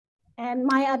and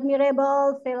my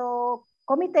admirable fellow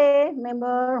committee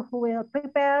member who will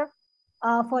prepare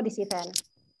for this event.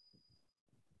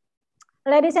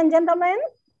 Ladies and gentlemen,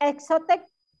 Exotech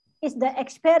is the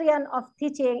experience of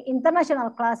teaching international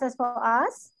classes for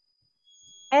us.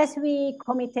 As we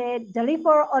committed,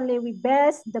 deliver only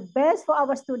the best for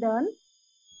our students.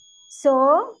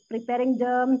 So preparing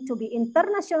them to be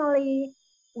internationally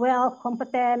well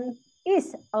competent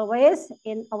is always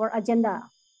in our agenda.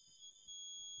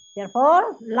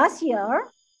 Therefore, last year,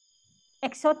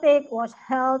 Exotech was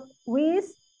held with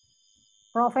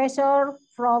professor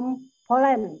from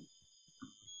Poland.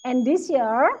 And this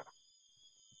year,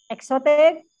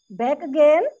 Exotech back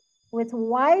again with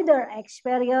wider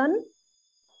experience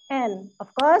and of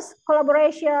course,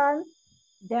 collaboration.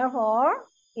 Therefore,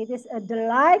 it is a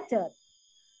delighted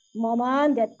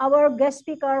moment that our guest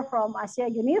speaker from Asia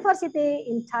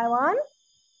University in Taiwan,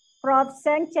 Prof.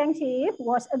 Sang Cheng-Chi,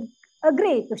 was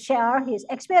agreed to share his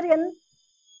experience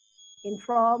in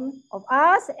front of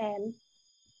us and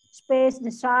space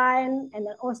design and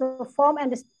also form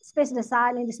and space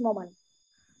design in this moment.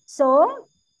 So,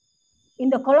 in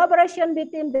the collaboration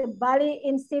between the Bali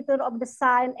Institute of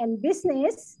Design and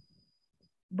Business,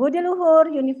 Budi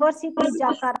Luhur University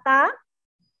Jakarta,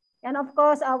 and of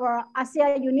course our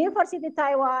Asia University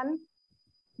Taiwan,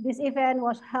 this event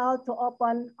was held to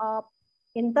open up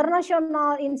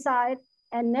international insight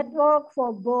and network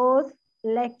for both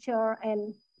lecturer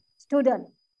and student.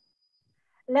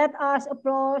 Let us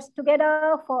applaud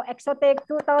together for Exotech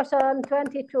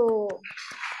 2022.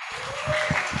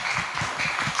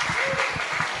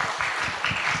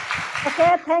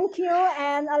 Okay, thank you,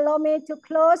 and allow me to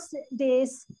close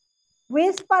this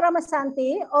with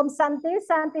Paramasanti. Om Santi,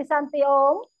 Santi, Santi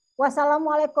Om.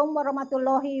 Wassalamualaikum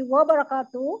warahmatullahi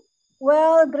wabarakatuh.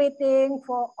 Well greeting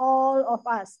for all of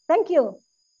us. Thank you.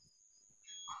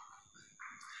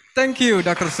 Thank you,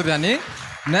 Dr. Suryani.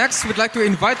 Next, we'd like to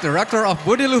invite the Rector of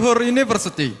Budi Luhur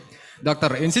University,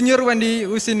 Dr. Insinyur Wendy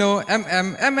Usino,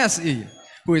 MM, MSE,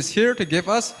 who is here to give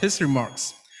us his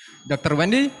remarks. Dr.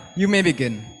 Wendy, you may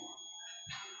begin.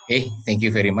 Okay, thank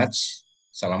you very much.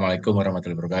 Assalamualaikum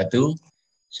warahmatullahi wabarakatuh.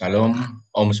 Salam,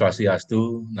 Om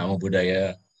Swastiastu, Namo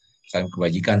Buddhaya, salam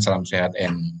kebajikan, salam sehat,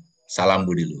 and salam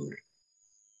Budi Luhur.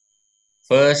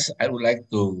 First, I would like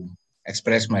to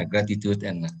express my gratitude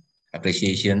and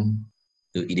appreciation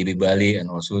to IDB Bali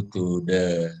and also to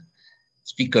the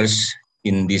speakers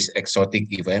in this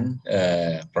exotic event,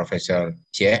 Professor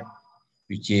Che,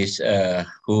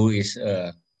 who is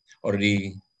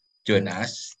already joined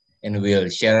us and will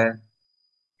share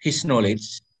his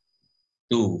knowledge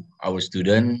to our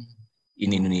students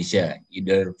in Indonesia,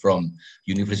 either from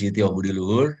University of Budi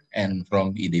Luhur and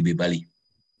from IDB Bali.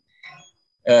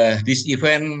 This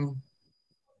event,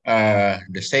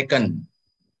 the second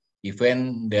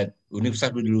event that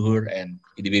Universitas Budi Luhur and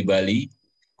IDB Bali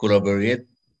collaborate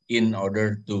in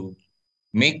order to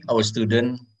make our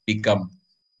students become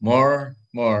more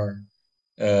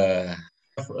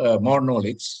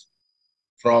knowledge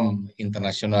from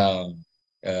international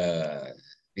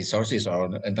resources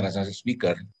or international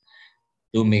speaker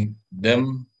to make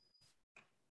them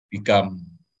become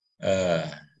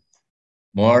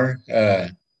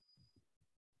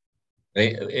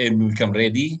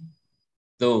ready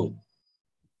to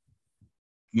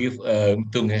give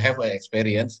to have an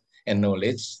experience and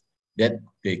knowledge that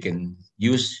they can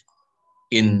use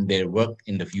in their work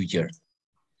in the future.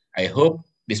 I hope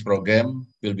this program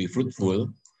will be fruitful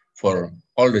for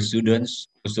all the students,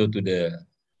 also to the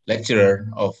lecturer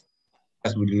of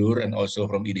Universitas Budi Luhur and also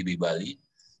from IDB Bali.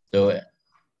 So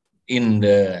in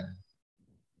the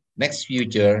next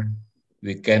future,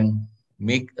 we can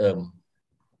make a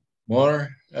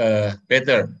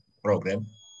better program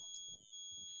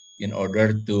in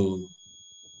order to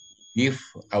give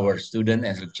our student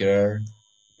and lecturer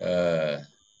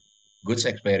good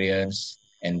experience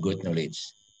and good knowledge.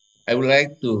 I would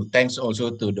like to thanks also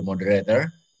to the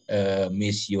moderator,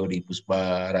 Miss Yodi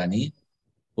Pusparani,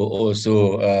 who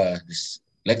also is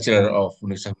lecturer of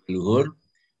Universitas Budi Luhur.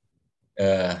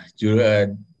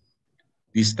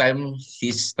 This time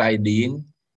she's studying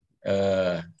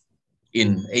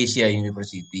in Asia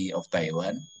University of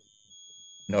Taiwan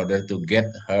in order to get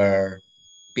her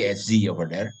PhD over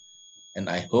there. And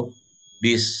I hope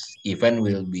this event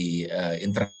will be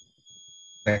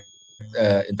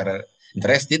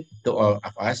interested to all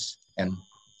of us and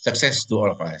success to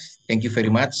all of us. Thank you very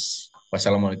much.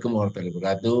 Wassalamualaikum warahmatullahi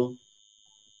wabarakatuh.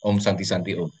 Om Santi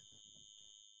Santi Om.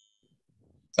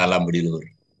 Salam Budi Luhur.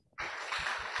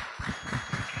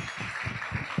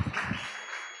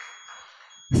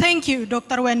 Thank you,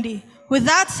 Dr. Wendy. With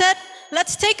that said,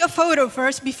 let's take a photo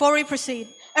first before we proceed.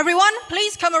 Everyone,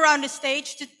 please come around the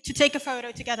stage to take a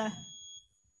photo together.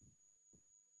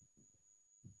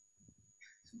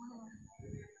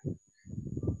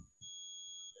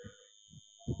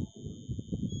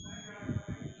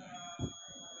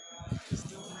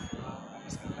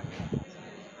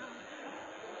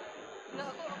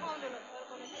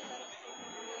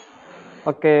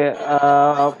 Oke,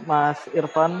 Mas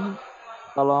Irfan,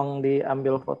 tolong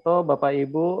diambil foto. Bapak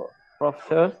Ibu,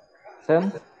 Professor,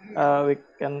 we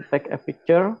can take a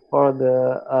picture for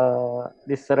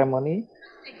this ceremony.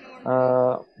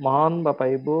 Mohon Bapak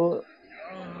Ibu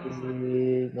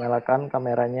dinyalakan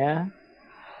kameranya.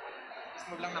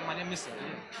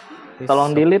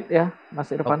 Tolong delete ya, Mas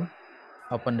Irfan.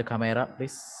 Open the camera,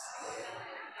 please.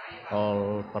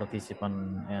 All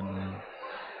participant and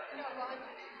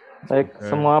Baik,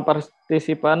 semua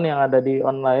partisipan yang ada di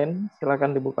online,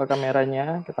 silakan dibuka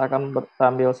kameranya. Kita akan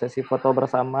ambil sesi foto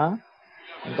bersama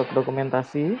untuk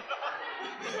dokumentasi.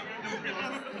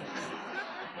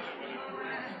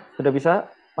 Sudah bisa,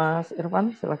 Mas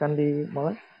Irfan? Silakan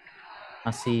dimulai.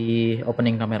 masih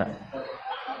opening kamera.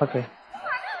 Oke.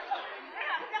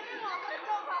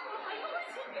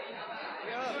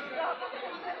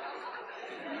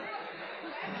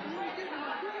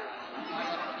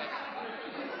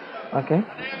 Oke.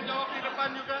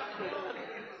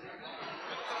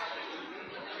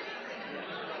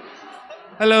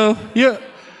 Hello, yeah.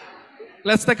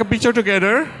 Let's take a picture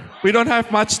together. We don't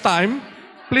have much time.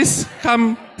 Please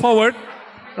come forward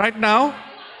right now.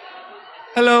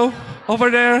 Hello,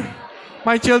 over there,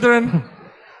 my children.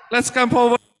 Let's come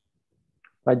forward.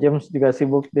 Pak James juga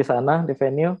sibuk di sana, di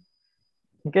venue.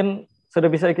 Mungkin sudah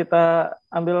bisa kita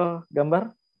ambil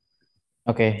gambar?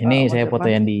 Oke, ini saya foto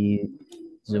yang di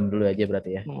Zoom dulu aja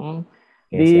berarti ya. Oke,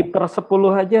 di siap. per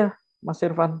 10 aja, Mas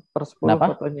Irfan. Per 10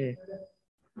 Kenapa? fotonya.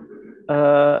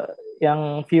 Yang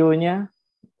view-nya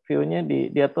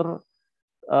diatur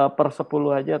per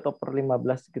 10 aja atau per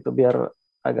 15 gitu, biar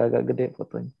agak-agak gede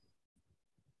fotonya.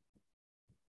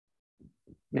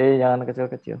 Jadi jangan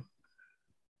kecil-kecil.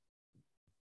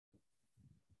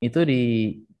 Itu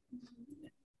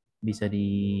bisa di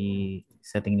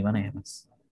setting di mana ya, Mas?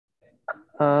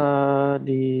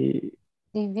 Di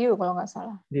view kalau nggak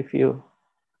salah. Di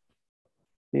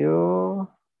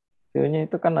view-nya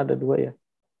itu kan ada 2 ya,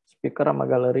 speaker sama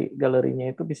galeri.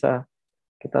 Galerinya itu bisa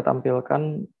kita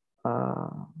tampilkan,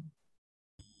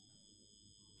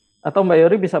 atau Mbak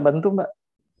Yori bisa bantu, Mbak?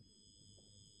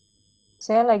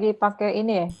 Saya lagi pakai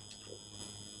ini ya.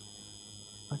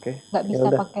 Oke. Nggak bisa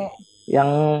Yaudah. pakai. Yang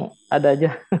ada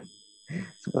aja.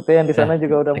 Seperti yang di sana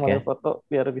juga udah mulai ya. foto,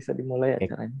 biar bisa dimulai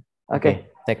acaranya.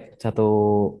 Oke, tag 1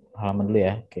 halaman dulu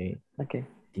ya. Oke. Oke.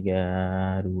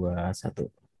 3, 2, 1.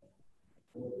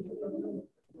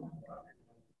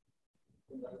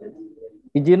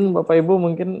 Izin Bapak Ibu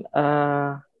mungkin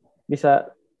bisa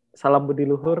salam budi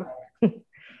luhur.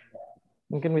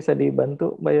 Mungkin bisa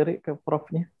dibantu Mbak Yori ke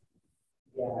Prof-nya.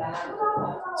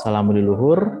 Salam budi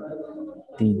luhur.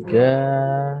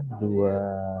 3,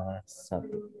 2, 1.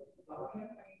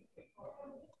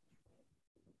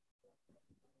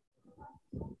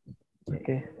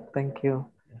 Oke, thank you.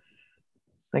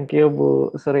 Thank you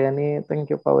Bu Suryani, thank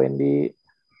you Pak Wendy.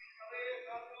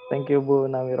 Thank you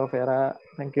Bu Nawiro Vera,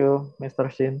 thank you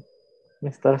Mr. Shin.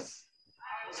 Mr.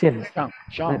 Shin.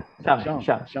 Shang.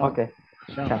 Oke.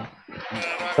 Shang.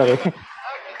 Sorry.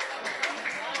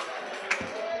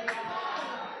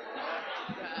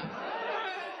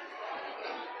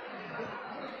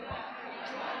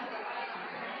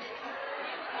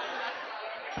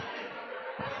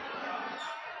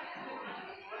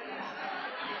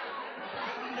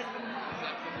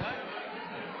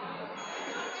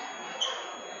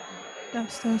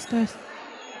 Terus.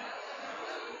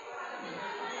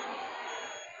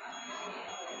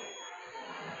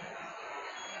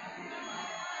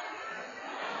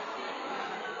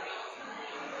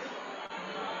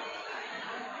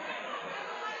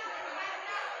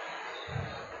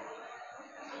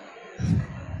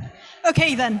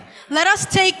 Okay then, let us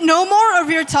take no more of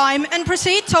your time and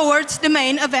proceed towards the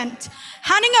main event.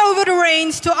 Handing over the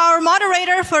reins to our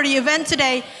moderator for the event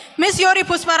today, Ms. Yori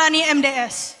Pusparani,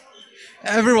 MDS.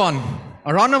 Everyone,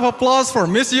 a round of applause for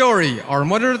Miss Yori, our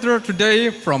moderator today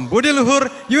from Budi Luhur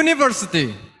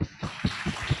University.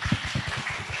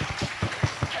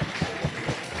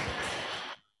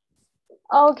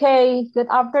 Okay, good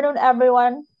afternoon,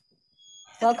 everyone.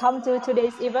 Welcome to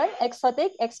today's event,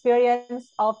 Exotic Experience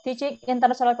of Teaching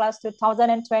International Class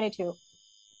 2022.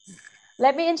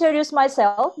 Let me introduce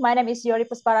myself. My name is Yori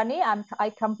Pusparani.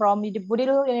 I come from the Budi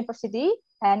Luhur University,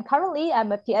 and currently I'm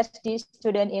a PhD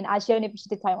student in Asia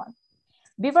University, Taiwan.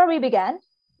 Before we begin,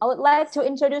 I would like to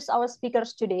introduce our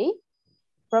speakers today.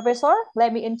 Professor,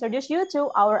 let me introduce you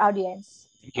to our audience.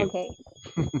 Okay.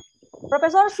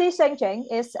 Professor Xi Shengcheng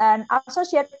is an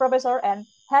associate professor and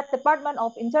head department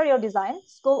of interior design,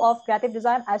 School of Creative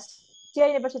Design at Xie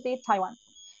University, Taiwan.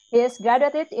 He is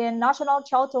graduated in National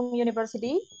Chiao Tung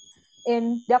University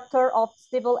in Doctor of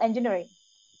Civil Engineering.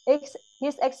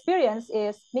 His experience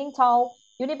is Mingtao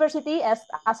University as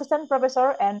assistant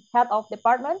professor and head of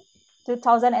department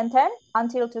 2010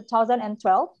 until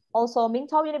 2012. Also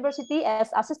Mingtao University as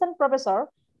assistant professor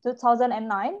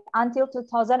 2009 until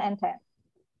 2010.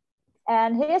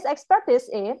 And his expertise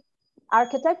is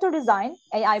architecture design,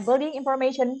 AI building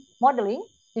information modeling,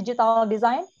 digital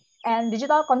design, and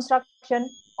digital construction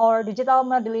or digital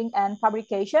modeling and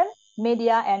fabrication,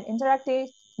 media and interactive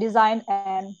design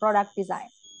and product design.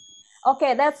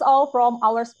 Okay, that's all from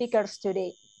our speakers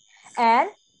today. And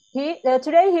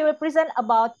today he will present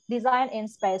about design in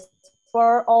space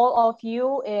for all of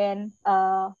you in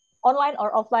online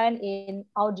or offline in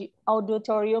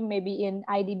auditorium, maybe in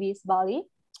IDB's Bali.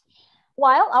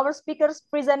 While our speakers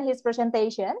present his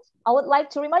presentation, I would like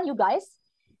to remind you guys,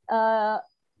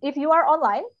 if you are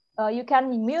online, you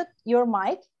can mute your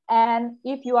mic. And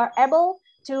if you are able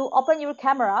to open your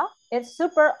camera, it's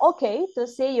super okay to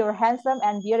see your handsome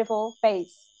and beautiful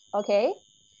face, okay?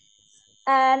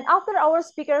 And after our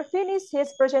speaker finishes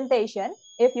his presentation,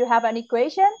 if you have any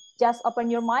question, just open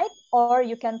your mic or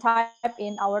you can type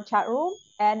in our chat room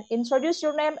and introduce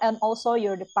your name and also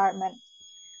your department.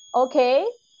 Okay,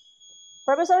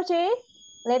 Professor Chi,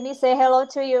 let me say hello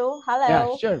to you. Hello,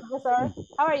 yeah, sure. Professor,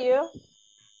 how are you?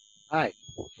 Hi.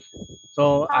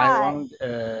 So Hi. I want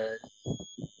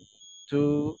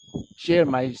to share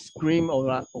my screen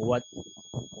or what?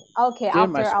 Okay, share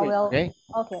after I will. Okay.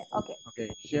 Okay. Okay,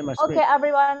 share my screen. Okay,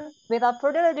 everyone. Without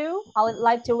further ado, I would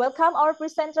like to welcome our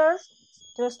presenters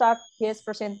to start his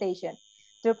presentation.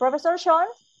 To Professor Sean,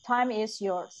 time is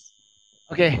yours.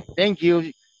 Okay, thank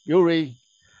you, Yuri.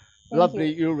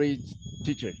 Lovely you. Yuri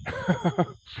teacher.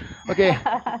 Okay,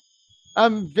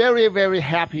 I'm very, very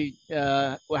happy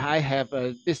I have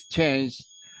this chance,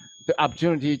 the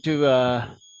opportunity to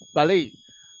Bali.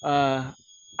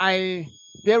 I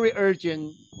very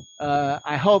urgent.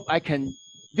 I hope I can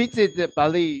visit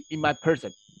Bali in my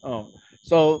person.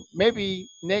 So maybe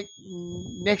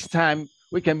next time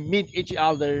we can meet each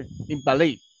other in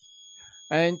Bali.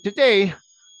 And today,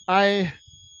 I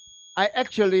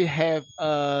actually have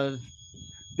a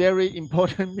very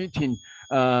important meeting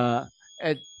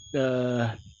at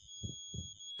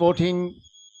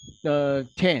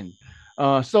 14:10.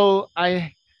 So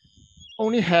I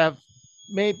only have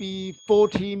maybe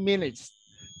 40 minutes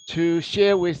to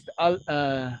share with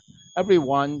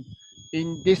everyone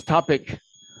in this topic.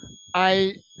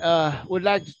 I would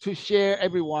like to share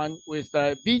everyone with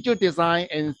visual design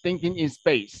and thinking in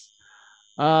space.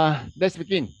 Let's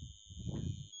begin.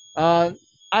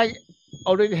 I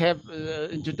already have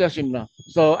introduction now,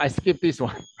 so I skip this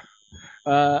one.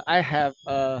 I have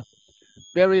a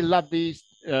very lovely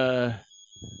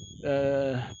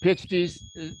PhD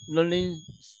learning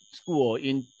school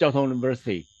in Chiao Tung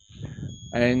University.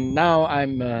 And now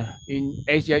I'm in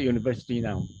Asia University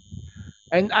now.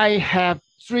 And I have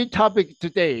 3 topics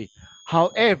today.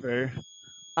 However,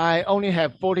 I only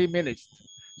have 40 minutes.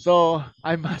 So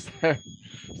I must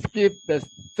skip the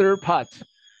third part.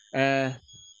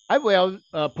 I will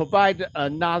provide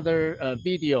another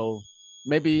video.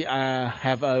 Maybe I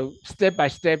have a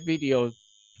step-by-step video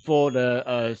for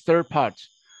the third part.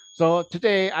 So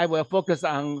today I will focus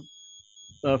on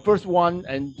the first one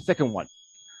and second one.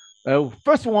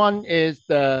 First one is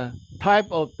the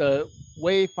type of the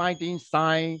wayfinding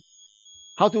sign.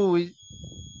 How do we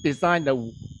design the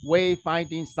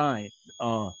wayfinding sign?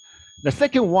 The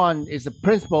second one is the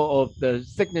principle of the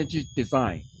signature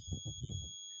design.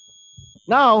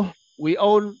 Now, we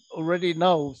all already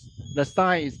know the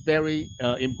sign is very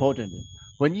important.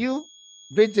 When you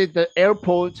visit the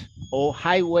airport or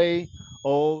highway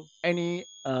or any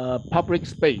public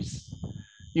space,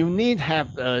 you need to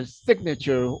have a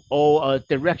signature or a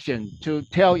direction to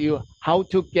tell you how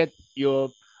to get your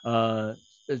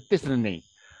destination.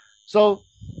 So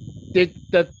the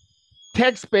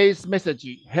text-based message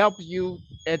help you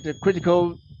at the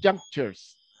critical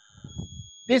junctures.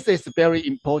 This is very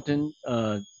important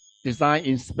design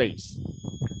in space.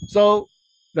 So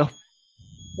the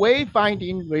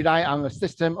wayfinding rely on a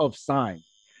system of sign,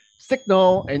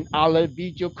 signal, and other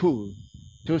visual clues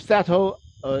to settle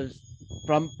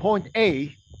from point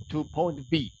A to point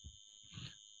B.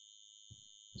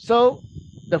 So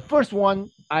the first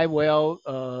one, I will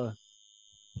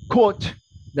quote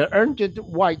the Ernest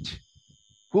White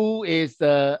who is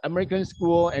the American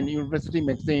School and University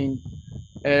magazine,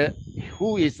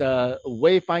 who is a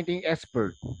wayfinding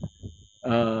expert.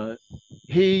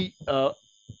 He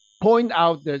point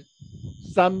out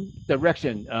some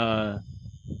direction.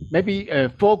 Maybe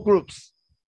 4 groups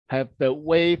have the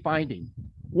wayfinding.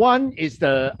 One is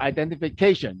the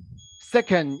identification.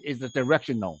 Second is the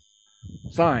directional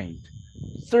sign.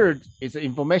 Third is the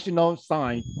informational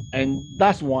sign. And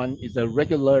last one is a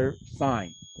regular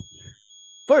sign.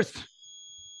 First,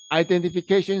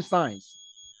 identification signs.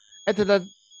 As the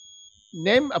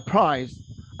name applies,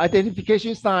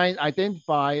 identification signs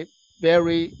identify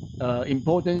very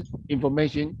important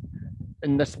information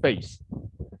in the space.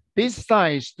 These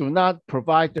signs do not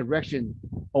provide direction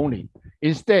only.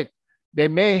 Instead, they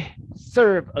may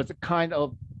serve as a kind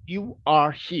of "you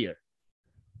are here."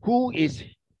 Who is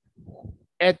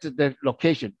at the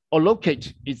location or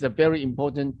locate is a very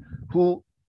important. Who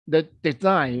the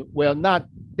design will not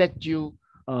let you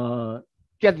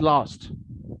get lost.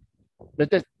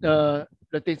 The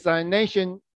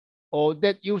destination or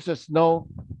that users know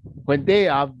when they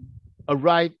are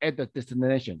arrived at the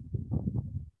destination.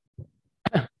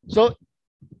 So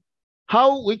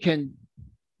how we can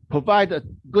provide a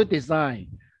good design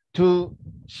to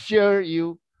share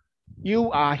you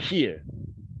are here.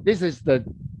 This is the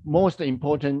most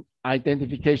important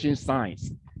identification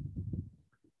signs.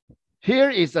 Here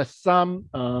is some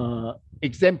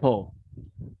example.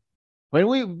 When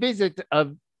we visit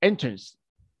an entrance,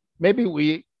 maybe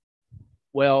we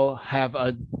will have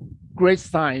a great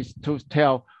signs to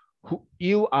tell who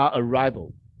you are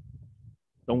arrival,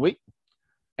 don't we?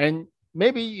 And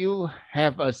maybe you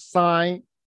have a sign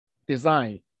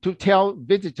design to tell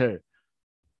visitor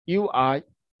you are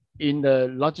in the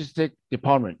logistic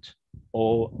department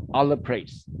or other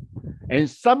place. And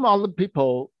some other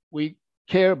people, we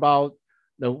care about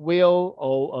the will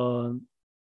or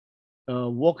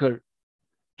worker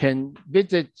can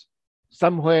visit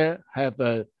somewhere, have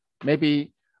a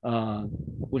maybe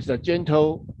with a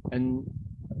gentle and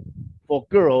for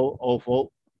girl or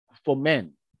for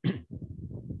men.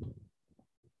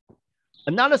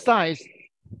 Another size,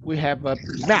 we have a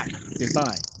map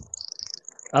design.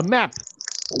 A map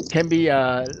can be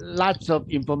lots of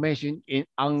information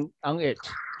on it.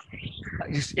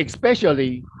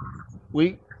 Especially,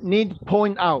 we need to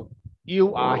point out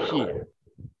you are here.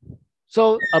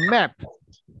 So a map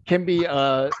can be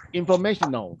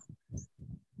informational,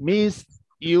 means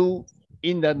you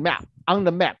in the map, on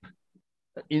the map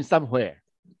in somewhere.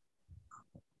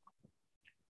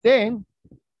 Then,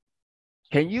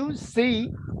 can you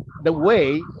see the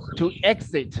way to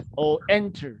exit or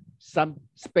enter some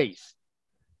space?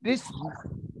 This is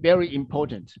very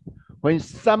important. When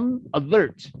some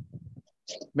alert,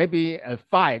 maybe a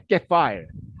fire, get fire.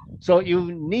 So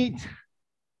you need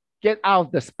get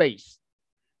out the space.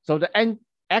 So the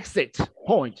exit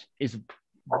point is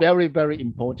very, very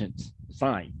important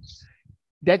sign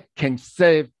that can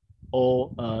save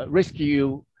or rescue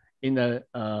you in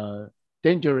a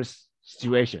dangerous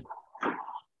situation.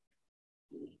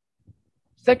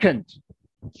 Second,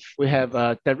 we have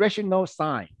a directional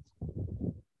sign.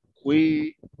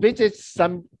 We visit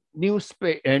some new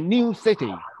space, new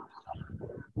city.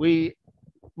 We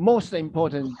most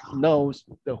important knows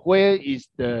where is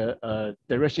the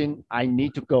direction I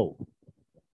need to go.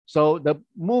 So the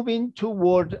moving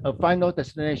toward a final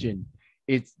destination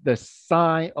is the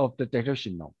sign of the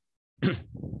directional.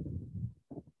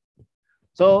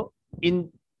 So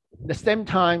in the same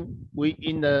time, we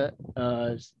in the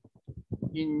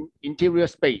interior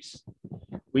space,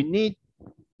 we need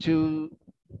to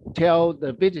tell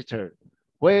the visitor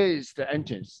where is the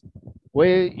entrance,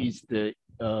 where is the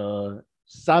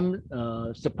some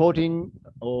supporting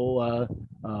or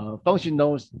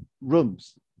functional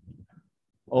rooms,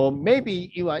 or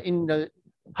maybe you are in the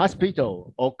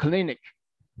hospital or clinic.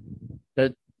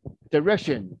 The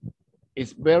direction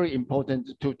is very important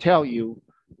to tell you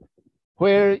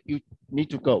where you need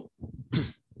to go.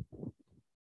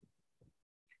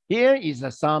 Here is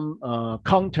some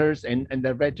counters and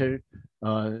elevator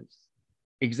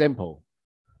example.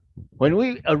 When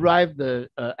we arrive the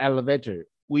elevator,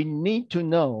 we need to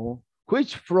know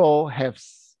which floor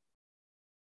has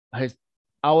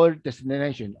our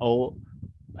destination or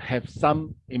have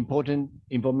some important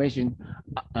information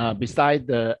beside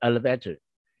the elevator.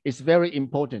 It's very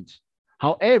important.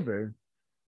 However,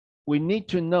 we need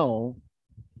to know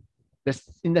this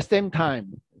in the same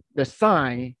time, the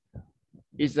sign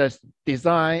is a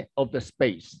design of the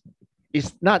space.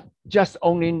 It's not just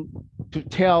only to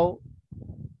tell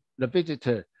the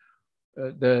visitor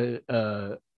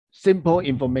the simple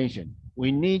information.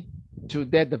 We need to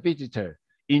let the visitor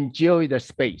enjoy the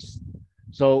space.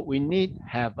 So we need to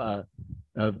have a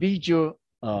visual,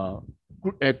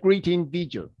 a greeting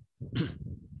visual.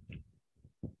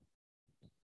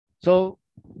 So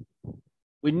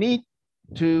we need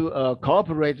to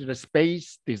cooperate the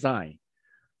space design.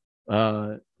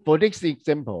 For this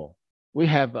example, we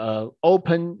have an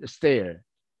open stair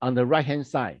on the right-hand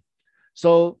side.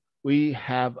 So we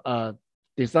have a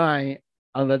design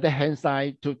on the left-hand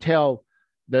side to tell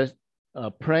the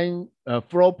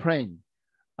floor plane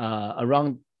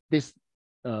around this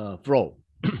floor.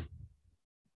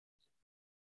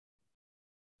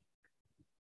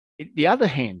 On the other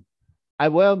hand, I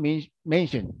will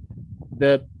mention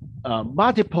the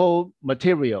multiple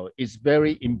material is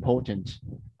very important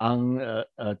on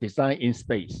design in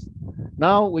space.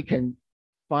 Now we can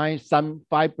find some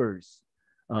fibers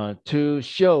to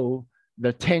show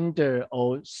the tender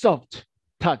or soft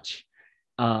touch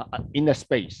in the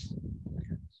space.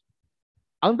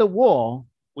 On the wall,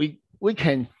 we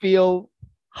can feel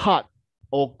hot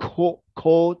or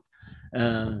cold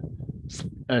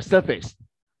surface.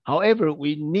 However,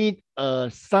 we need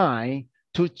a sign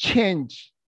to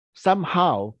change.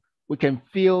 Somehow we can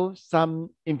feel some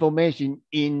information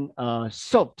in a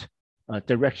soft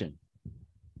direction.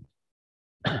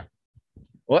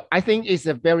 Well, I think it's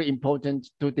very important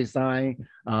to design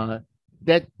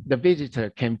that the visitor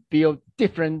can feel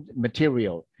different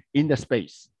material in the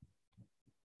space.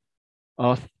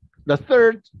 The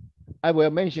third I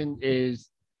will mention is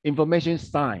information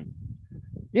sign.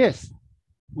 Yes,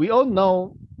 we all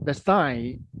know the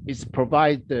sign is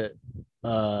provide the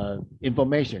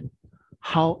information.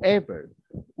 However,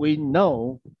 we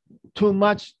know too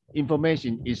much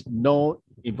information is no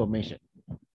information.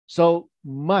 So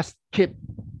must keep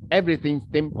everything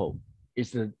simple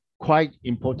is quite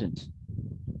important.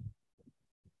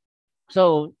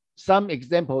 So some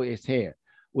example is here.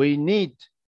 We need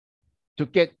to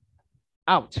get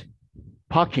out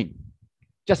parking,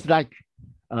 just like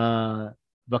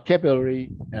vocabulary,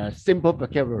 simple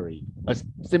vocabulary, as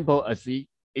simple as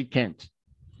it can.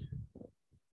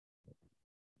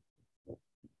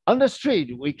 On the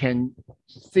street, we can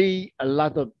see a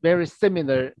lot of very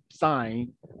similar signs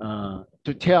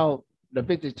to tell the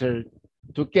visitor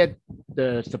to get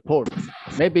the support.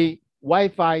 Maybe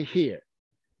Wi-Fi here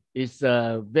is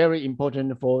very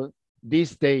important for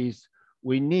these days.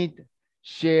 We need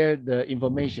share the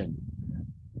information.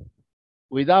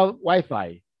 Without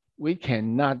Wi-Fi, we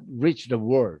cannot reach the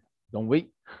world, don't we?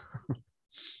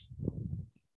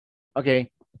 Okay,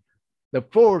 the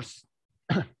fourth,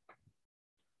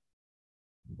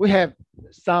 we have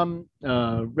some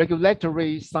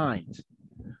regulatory signs.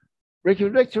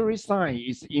 Regulatory sign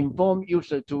is inform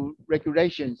user to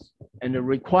regulations and the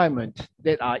requirements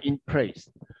that are in place.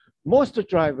 Most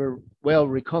driver will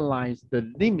recognize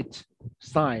the limit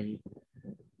sign.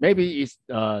 Maybe it's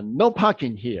no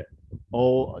parking here,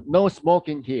 or no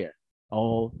smoking here,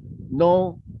 or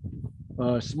no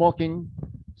smoking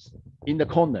in the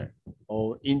corner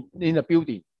or in the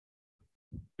building.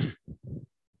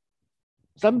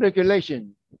 Some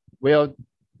regulation will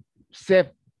save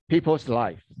people's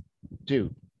life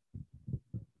too.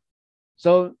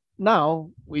 So now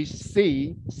we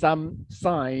see some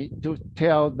sign to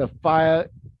tell the fire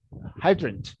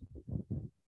hydrant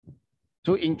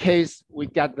to in case we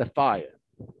get the fire,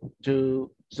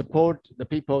 to support the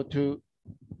people to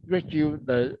rescue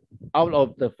out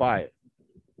of the fire.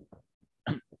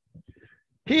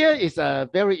 Here is a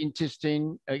very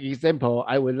interesting example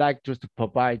I would like to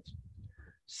provide.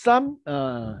 Some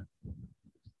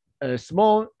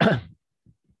small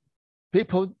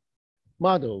people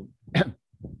model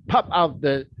pop out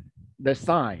the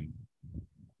sign.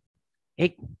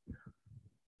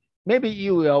 Maybe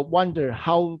you will wonder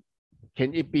how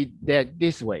can it be that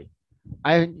this way.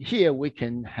 Here we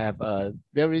can have a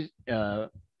very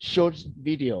short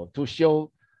video to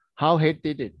show how he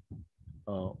did it.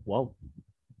 Wow.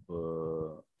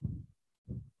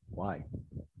 Why?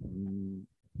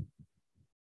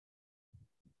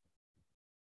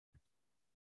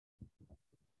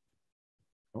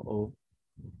 Uh-oh.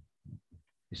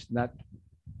 It's not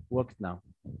worked now.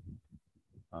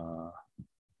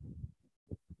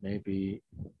 Maybe.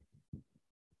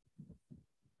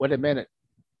 Wait a minute.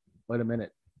 Wait a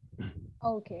minute.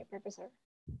 Okay, Professor.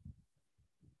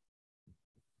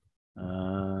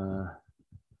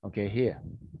 Okay, here.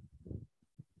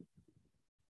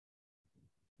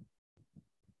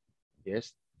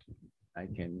 Yes, I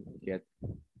can get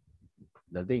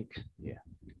the link here.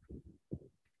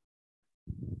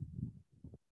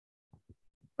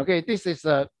 Okay, this is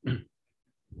a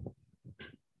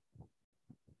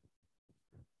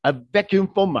vacuum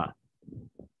former.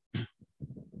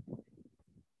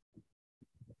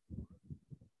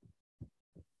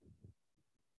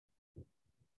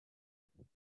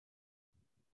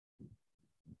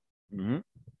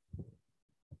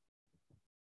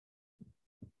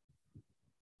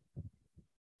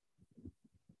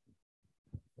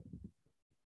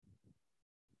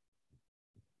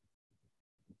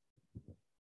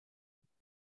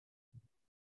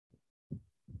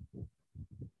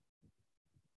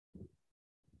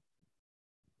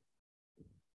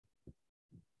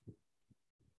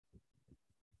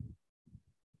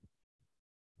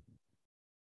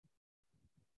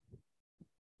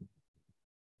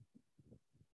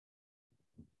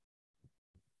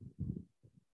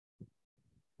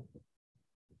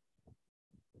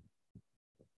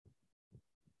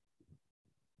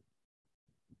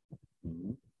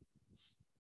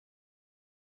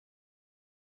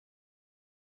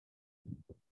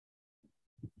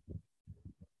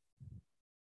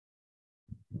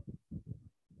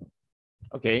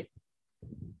 Okay,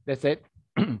 that's it.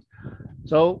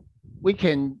 So we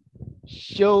can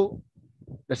show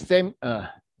the same,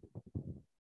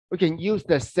 we can use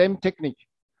the same technique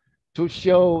to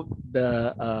show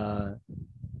the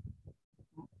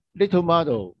little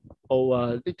model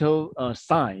or little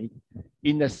sign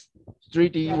in a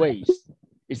 3D ways.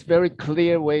 It's very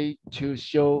clear way to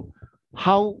show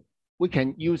how we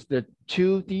can use the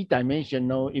 2D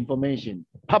dimensional information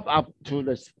pop up to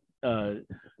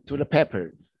the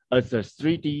paper as a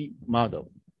 3D model.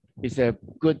 It's a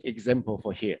good example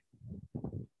for here.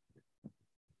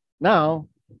 Now,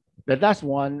 the last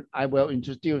one, I will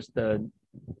introduce the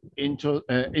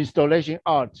installation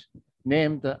art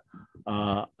named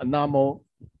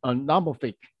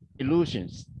anamorphic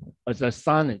illusions as a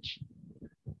signage.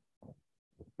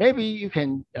 Maybe you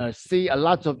can see a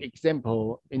lot of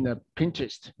example in the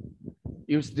Pinterest.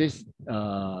 Use this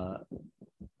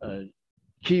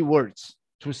keywords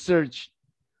to search.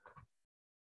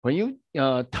 When you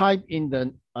type in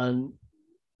the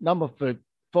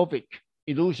anamorphic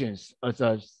illusions as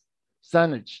a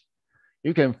signage,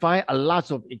 you can find a lot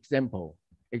of example,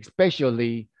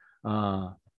 especially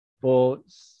for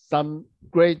some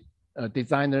great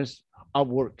designers'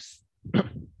 artworks.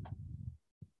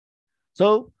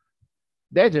 So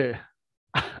later,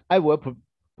 I will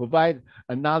provide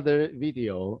another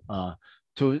video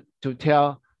to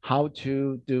tell how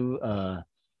to do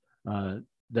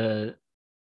the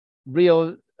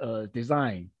real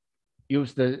design,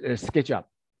 use the SketchUp.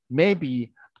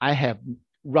 Maybe I have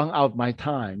run out my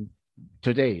time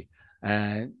today,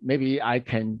 and maybe I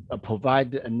can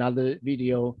provide another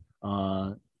video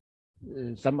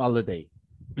some other day.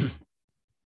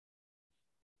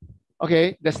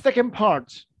 Okay, the second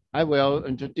part, I will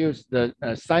introduce the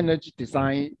signage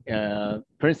design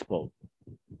principle.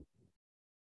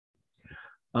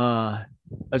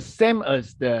 Same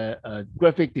as the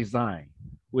graphic design,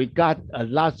 we got a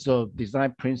lot of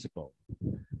design principle.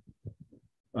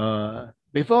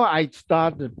 Before I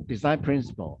start the design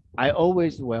principle, I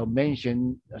always will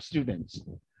mention students.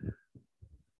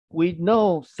 We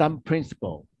know some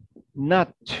principle,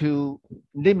 not to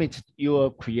limit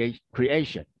your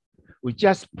creation. We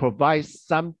just provide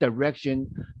some direction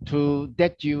to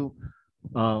that you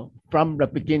from the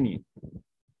beginning.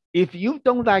 If you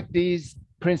don't like this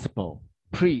principle,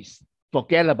 please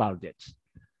forget about it.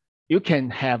 You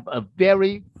can have a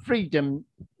very freedom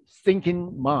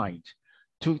thinking mind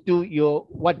to do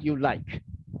what you like.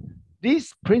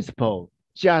 This principle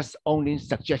just only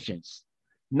suggestions,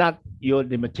 not your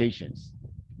limitations.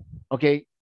 Okay,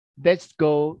 let's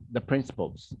go the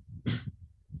principles.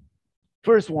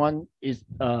 First one is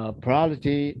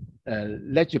priority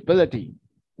legibility.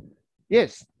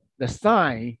 Yes, the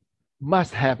sign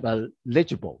must have a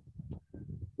legible.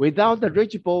 Without the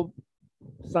legible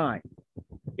sign,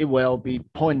 it will be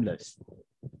pointless.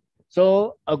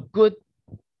 So a good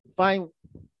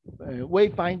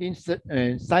wayfinding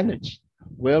signage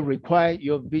will require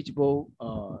your visible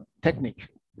technique.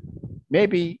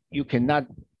 Maybe you cannot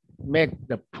make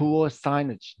the poor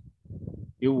signage.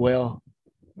 It will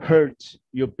hurt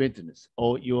your business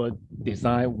or your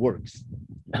design works.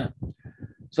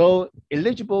 So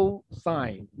illegible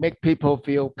sign make people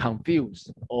feel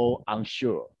confused or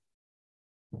unsure.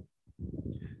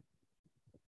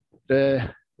 The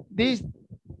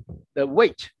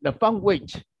font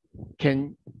weight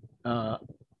can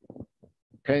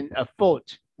afford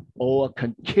or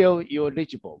can kill your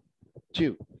legible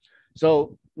too.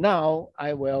 So now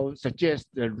I will suggest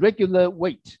the regular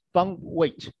weight, font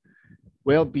weight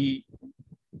will be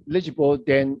legible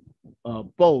than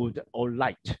bold or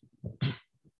light.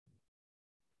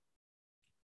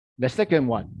 The second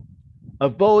one,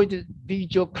 avoid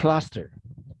visual cluster.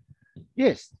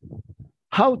 Yes,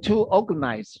 how to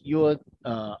organize your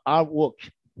artwork,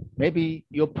 maybe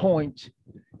your point,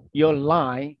 your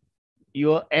line,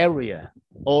 your area,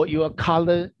 or your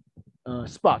color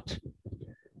spot.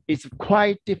 It's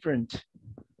quite different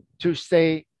to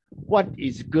say what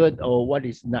is good or what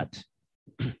is not.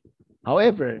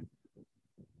 However,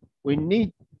 we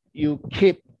need you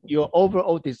keep your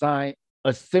overall design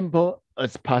as simple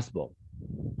as possible.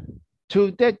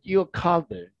 To that your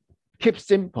color, keep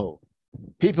simple.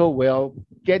 People will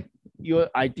get your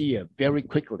idea very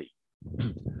quickly.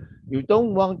 You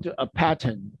don't want a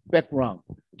pattern background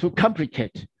too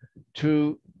complicated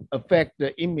to affect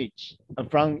the image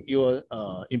from your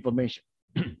information.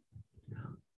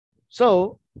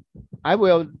 So I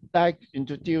will like to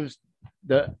introduce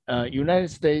the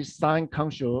United States Sign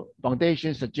Council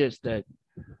Foundation suggests that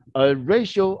a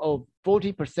ratio of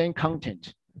 40%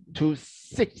 content to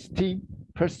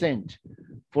 60%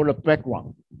 for the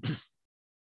background.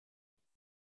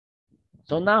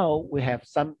 So now we have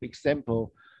some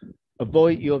example.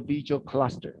 Avoid your visual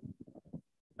clutter.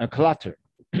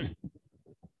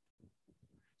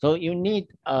 So you need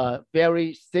a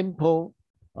very simple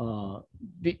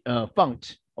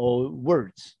font or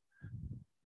words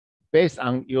based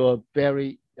on your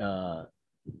very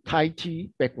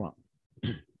tidy background.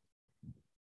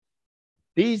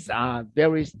 These are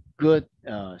very good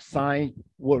sign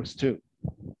works too.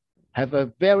 Have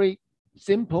a very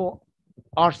simple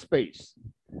art space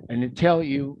and it tell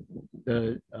you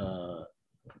the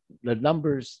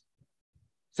numbers,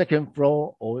 second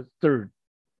floor or third.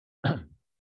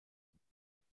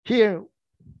 Here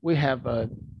we have a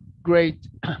great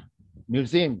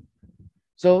museum.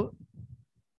 So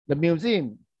the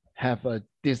museum have a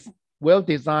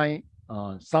well-designed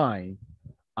sign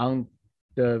on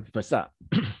the facade.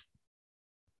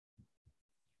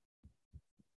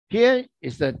 Here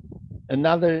is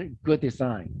another good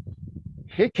design.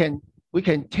 Here we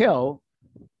can tell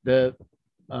the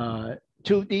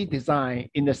 2D design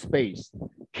in the space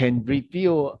can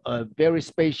reveal a very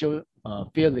spatial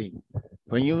feeling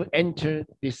when you enter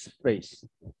this space.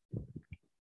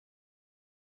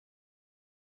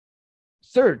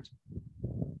 Third,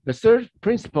 the third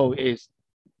principle is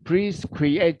please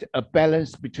create a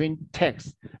balance between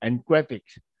text and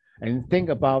graphics and think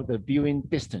about the viewing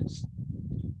distance.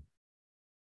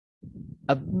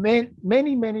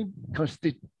 Many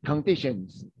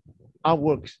conditions,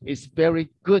 artworks is very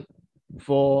good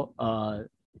for our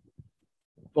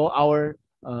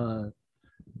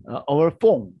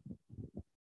phone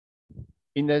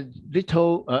in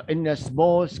a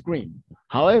small screen.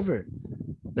 However,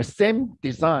 the same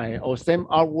design or same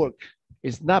artwork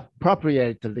is not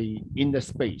appropriately in the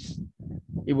space.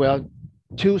 It will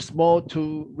too small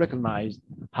to recognize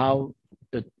how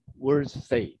the words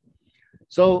say.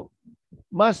 So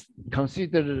must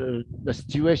consider the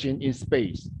situation in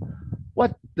space.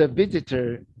 What the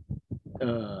visitor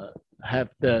have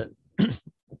the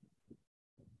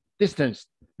distance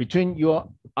between your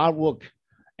artwork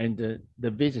and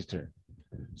the visitor.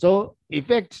 So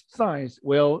effect signs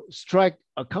will strike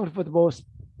a comfortable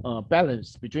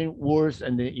balance between words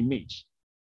and the image.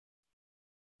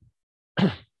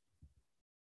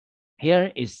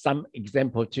 Here is some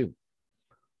example too.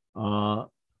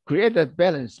 Create a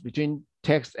balance between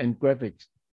text and graphics,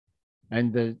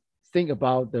 and think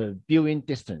about the viewing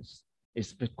distance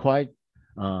is quite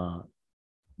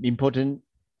important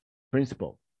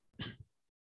principle.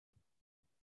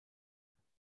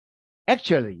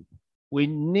 Actually, we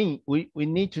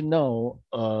need to know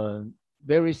a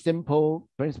very simple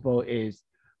principle is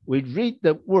we read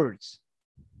the words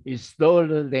is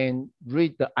slower than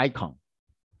read the icon.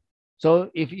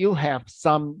 So if you have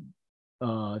some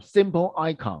simple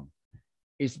icon,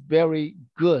 it's very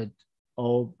good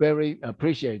or very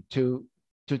appreciated to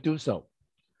do so.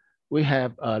 We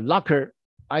have a locker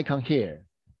icon here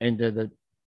and the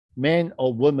man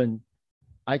or woman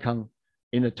icon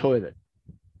in the toilet.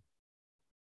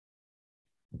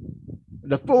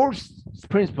 The fourth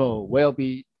principle will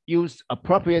be use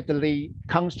appropriately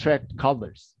contrast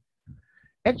colors.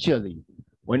 Actually,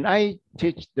 when I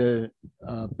teach the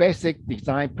basic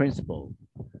design principle,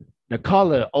 the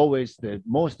color always the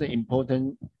most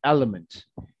important element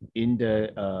in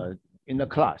the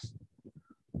class,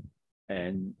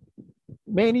 and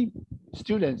many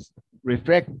students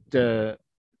reflect the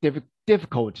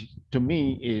difficulty to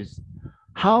me is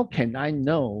how can I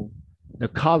know the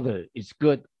color is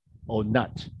good or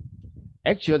not?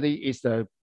 Actually, it's a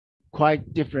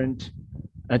quite different,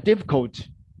 difficult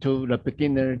to the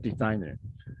beginner designer.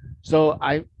 So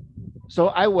I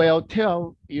will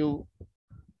tell you,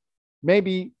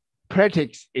 maybe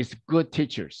practice is good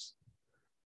teachers.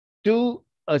 Do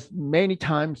as many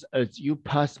times as you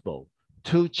possible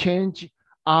to change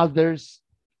others'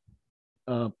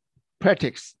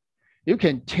 practice. You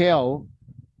can tell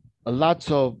a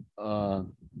lot of,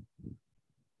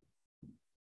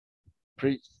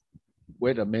 please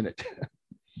wait a minute.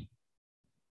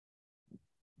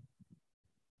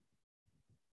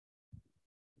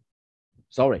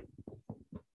 Sorry,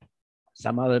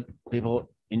 some other people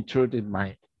intruded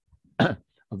my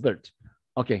alert.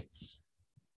 Okay,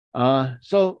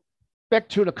 so back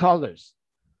to the colors.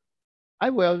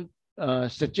 I will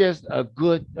suggest a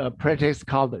good practice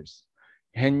colors,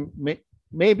 and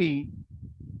maybe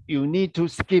you need to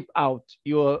skip out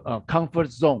your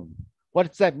comfort zone. What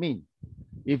does that mean?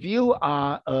 If you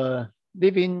are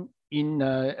living in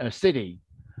a city,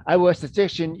 I will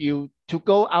suggest you to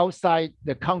go outside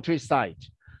the countryside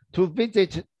to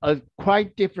visit a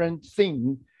quite different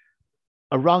thing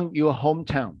around your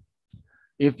hometown.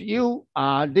 If you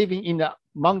are living in the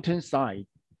mountainside,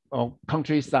 or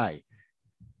countryside,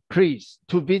 please,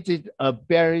 to visit a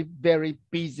very, very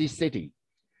busy city.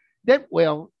 That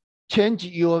will change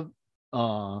your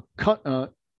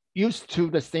used to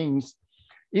the things.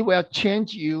 It will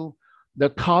change you the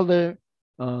color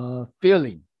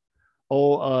feeling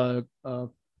or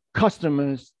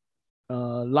customers'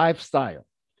 lifestyle.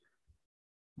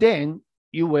 Then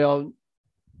you will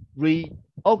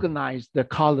reorganize the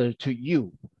color to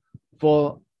you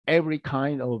for every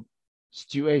kind of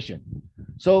situation.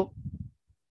 So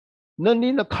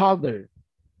learning the color,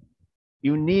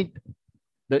 you need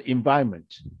the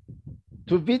environment.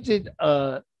 To visit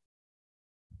far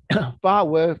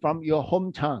away from your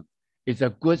hometown is a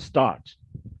good start.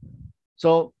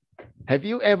 So have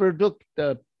you ever looked at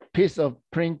a piece of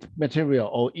print material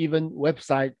or even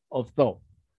website of thought?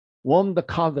 Warm the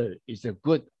color is a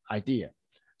good idea.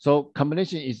 So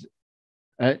combination is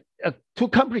too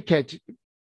complicated,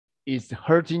 is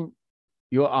hurting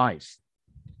your eyes.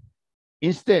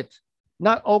 Instead,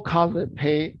 not all colors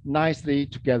pair nicely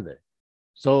together.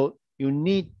 So you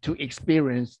need to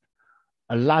experience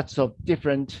a lot of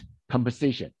different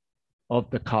composition of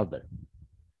the color.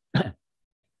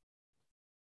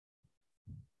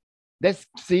 Let's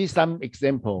see some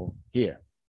example here.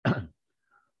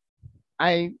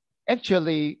 I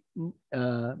actually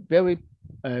very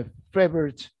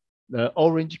favorite the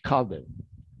orange color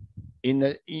in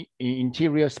the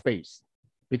interior space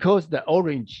because the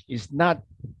orange is not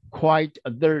quite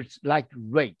alert like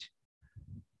red.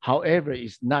 However,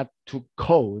 it's not too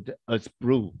cold as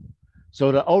blue.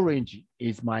 So the orange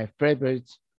is my favorite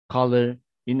color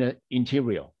in the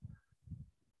interior,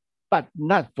 but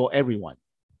not for everyone.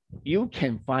 You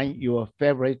can find your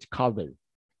favorite color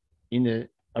in the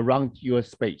around your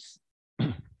space.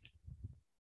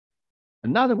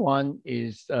 Another one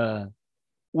is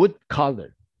wood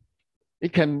color.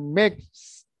 It can make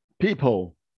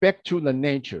people back to the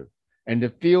nature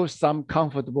and feel some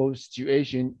comfortable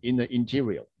situation in the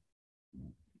interior.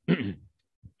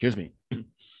 Excuse me.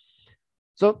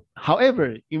 So,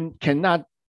 however, you cannot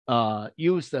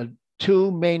use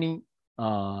too many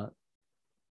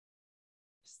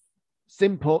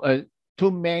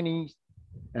too many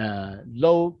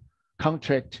low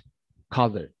contrast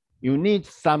color. You need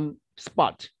some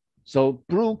spot. So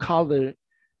blue color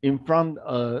in front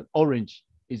of orange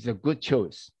is a good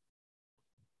choice.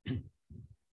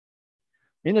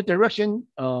 In the direction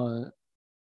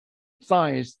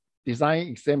science design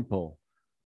example,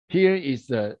 here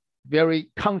is a very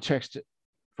contrast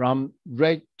from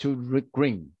red to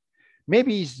green.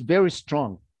 Maybe it's very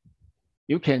strong.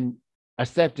 You can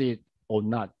accept it or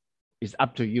not. It's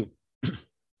up to you.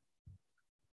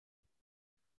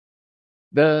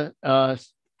 The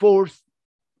fourth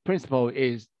principle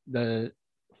is the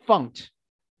font.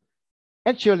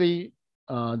 Actually,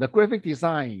 the graphic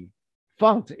design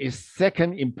font is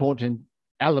second important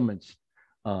element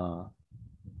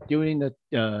during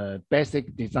the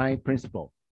basic design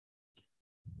principle.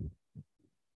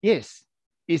 Yes,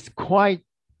 it's quite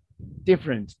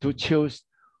different to choose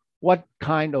what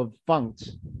kind of font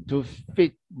to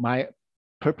fit my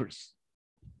purpose.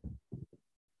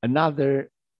 Another,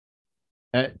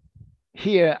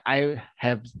 here I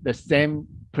have the same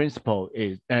principle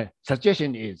is,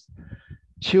 suggestion is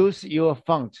choose your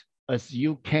font as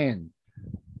you can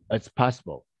as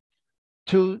possible.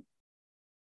 To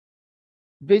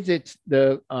visit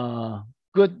the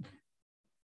good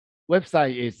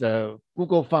website is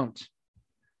Google Font.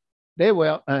 They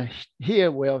will,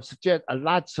 here will suggest a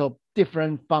lot of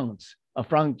different fonts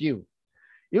around you.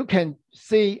 You can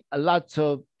see a lot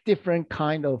of different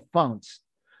kind of fonts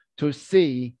to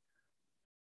see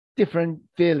different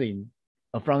feeling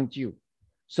around you.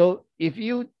 So if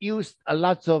you use a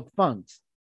lot of fonts,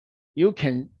 you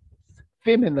can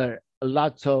familiar a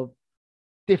lot of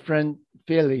different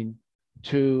feeling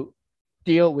to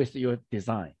deal with your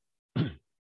design.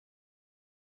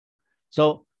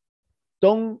 So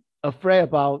don't afraid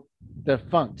about the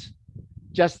font.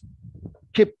 Just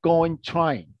keep going,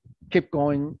 trying, keep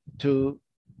going to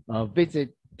visit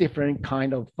different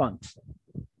kind of fonts.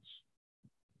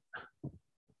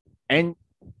 And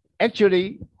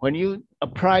actually, when you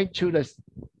apply to the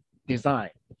design,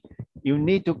 you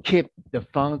need to keep the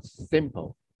fonts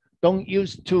simple. Don't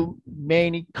use too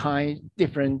many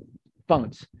different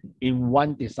fonts in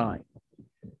one design.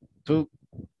 To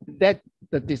let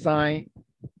the design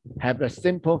have a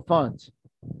simple font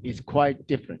is quite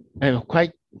different and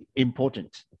quite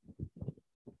important.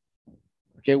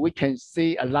 Okay, we can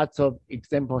see a lot of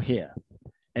example here.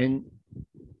 And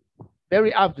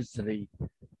very obviously,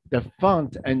 the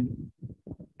font and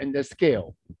the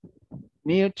scale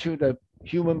near to the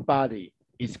human body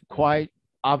is quite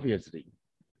obviously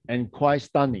and quite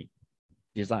stunning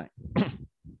design.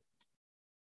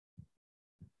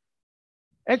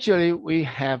 Actually, we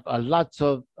have a lot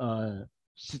of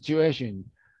situation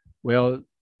will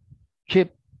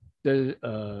keep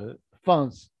the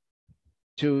fonts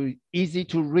to easy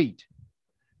to read.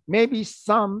 Maybe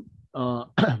some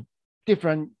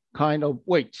different kind of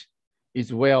weight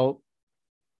is will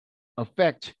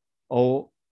affect or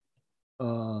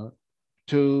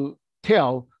to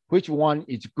tell which one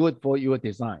is good for your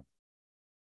design.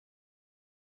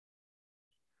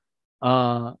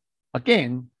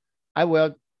 Again, I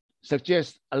will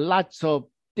suggest a lot of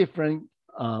different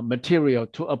material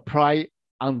to apply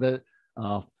on the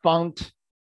font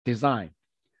design.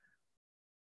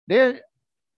 There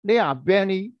are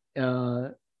very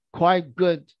quite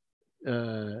good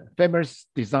famous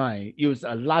design, use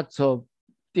a lot of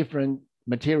different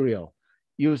material,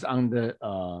 use on the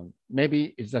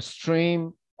maybe it's a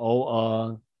stream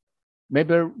or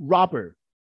maybe rubber.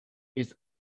 It's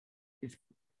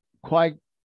quite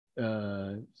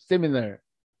similar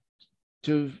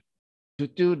to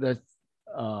do the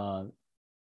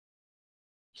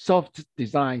soft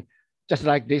design, just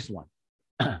like this one.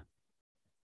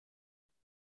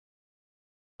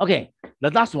 Okay,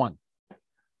 the last one.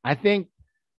 I think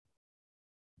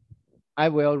I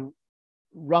will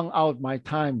run out my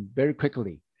time very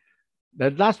quickly.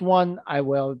 The last one I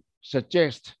will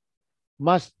suggest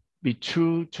must be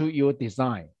true to your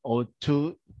design or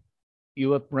to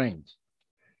your brand.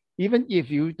 Even if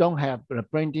you don't have a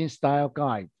branding style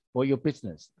guide for your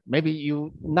business, maybe you're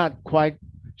not quite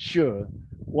sure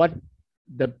what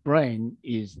the brand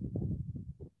is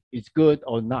good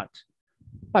or not.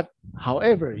 But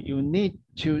however, you need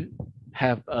to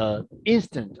have an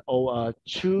instant or a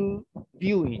true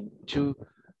viewing to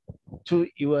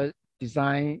your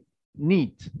design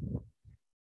needs.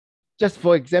 Just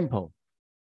for example,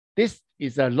 this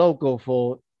is a logo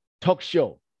for talk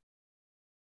show.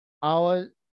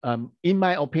 In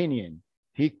my opinion,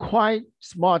 he quite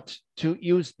smart to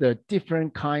use the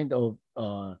different kind of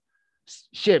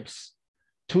shapes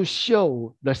to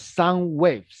show the sound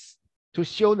waves,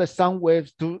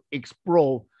 to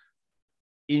explore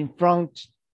in front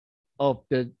of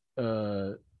the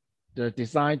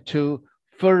design to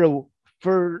further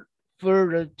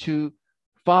to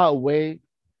far away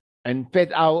and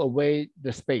fade out away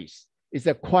the space. It's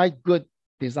a quite good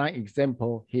design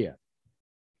example here.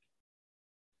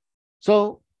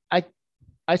 So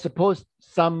I suppose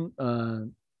some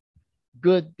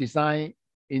good design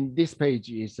in this page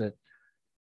is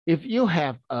if you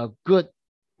have a good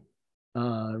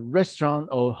restaurant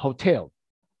or hotel,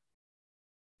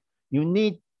 you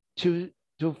need to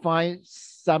find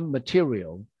some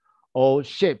material or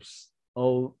shapes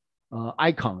or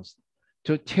icons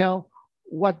to tell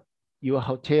what your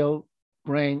hotel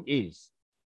brand is.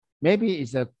 Maybe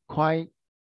it's a quite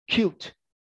cute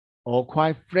or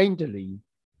quite friendly.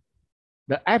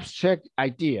 The abstract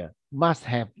idea must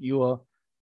have your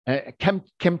come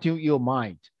to your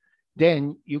mind.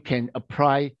 Then you can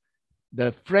apply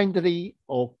the friendly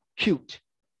or cute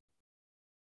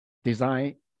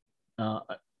design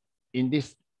in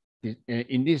this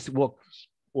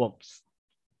works.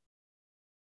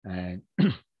 And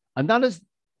another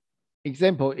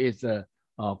example is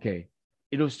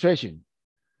illustration.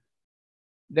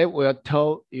 They will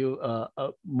tell you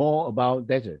more about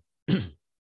later.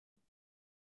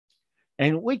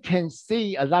 And we can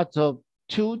see a lot of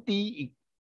 2D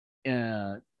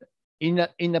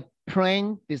in a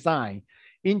plane design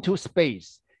into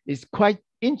space. It's quite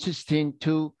interesting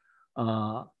to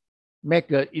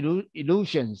make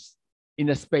illusions in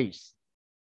the space.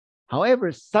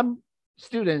 However, some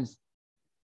students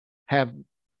have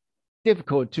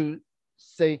difficult to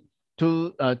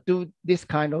do this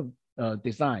kind of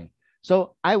design.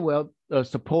 So I will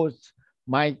suppose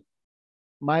my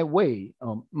way,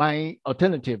 my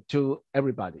alternative to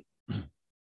everybody.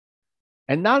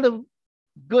 Another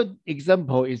good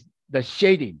example is the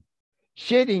shading.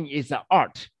 Shading is an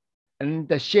art, and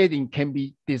the shading can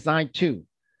be designed too.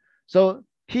 So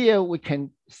here we can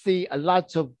see a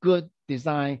lot of good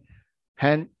design,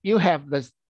 and you have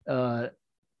the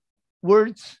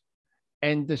words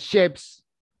and the shapes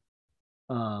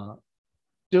from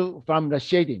the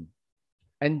shading.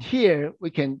 And here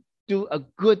we can do a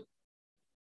good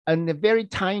and a very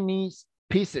tiny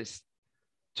pieces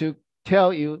to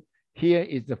tell you here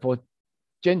is for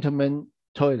gentleman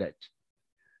toilet.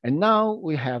 And now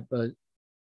we have a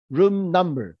room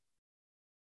number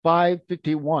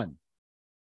 551.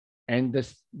 And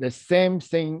the same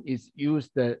thing is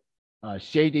used the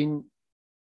shading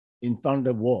in front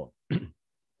of the wall.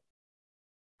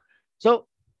 So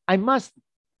I must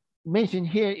mention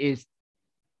here is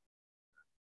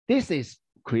this is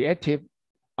creative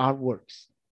artworks,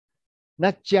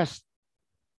 not just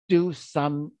do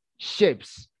some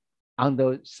shapes on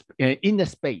the in the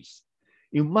space.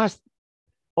 You must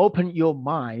open your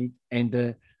mind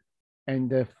and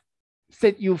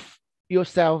set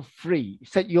yourself free,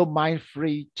 set your mind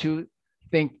free to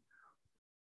think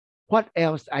what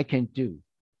else I can do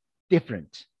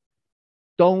different.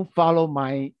 Don't follow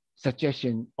my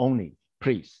suggestion only,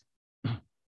 please.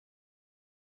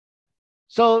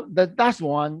 So the last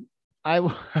one, I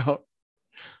will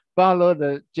follow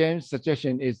the James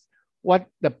suggestion is what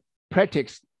the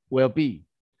practice will be.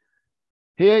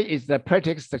 Here is the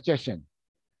practice suggestion.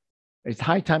 It's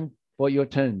high time for your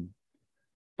turn.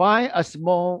 Find a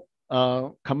small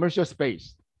commercial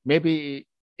space. Maybe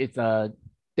it's a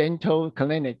dental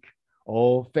clinic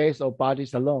or face or body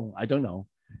salon. I don't know.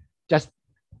 Just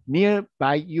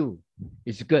nearby you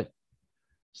is good.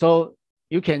 So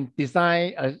you can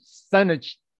design a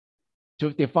signage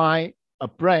to define a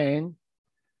brand,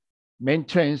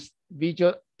 maintenance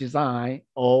visual design,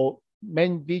 or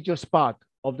main visual spot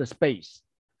of the space,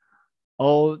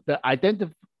 or the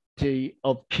identity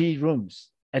of key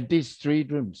rooms. At these 3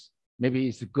 rooms, maybe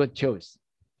it's a good choice.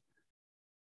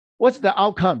 What's the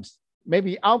outcomes?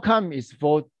 Maybe outcome is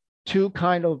for 2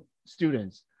 kind of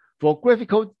students. For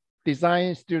graphical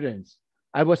design students,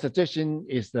 our suggestion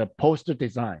is the poster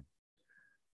design.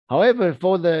 However,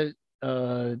 for the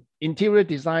interior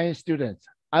design students,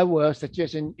 I will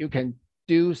suggest you can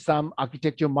do some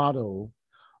architectural model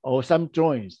or some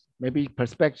drawings, maybe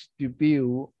perspective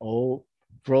view or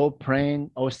floor plan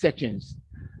or sections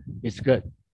is good.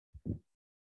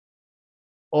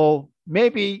 Or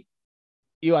maybe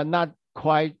you are not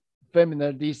quite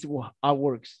familiar with these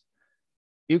artworks.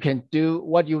 You can do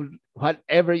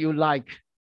whatever you like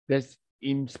that's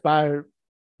inspired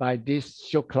by this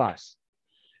short class.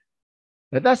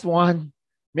 The last one,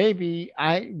 maybe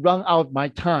I run out my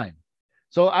time.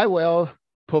 So I will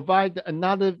provide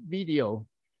another video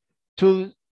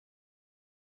to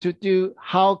do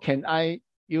how can I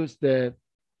use the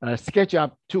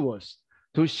SketchUp tools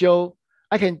to show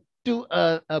I can do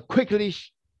a quickly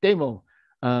demo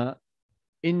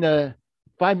in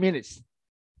 5 minutes.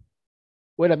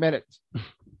 Wait a minute.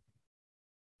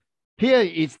 Here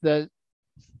is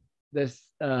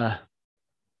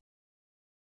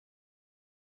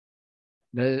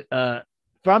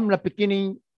from the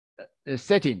beginning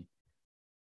setting.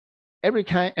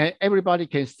 Everybody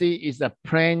can see is a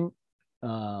plain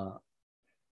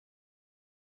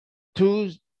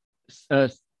 2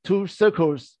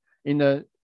 circles in the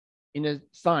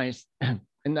sides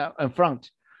in the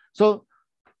front. So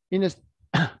in the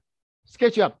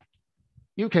SketchUp,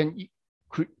 you can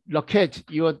locate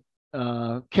your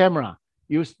camera.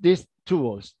 Use these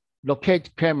tools.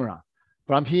 Locate camera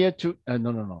from here to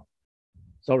no.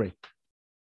 Sorry.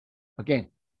 Again,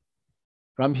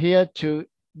 from here to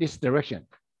this direction.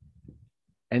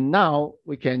 And now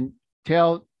we can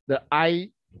tell the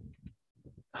eye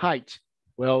height,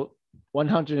 well,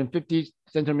 150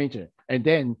 centimeters. And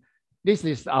then this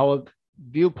is our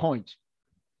viewpoint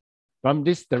from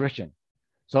this direction.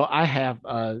 So I have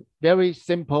a very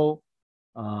simple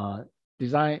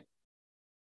design,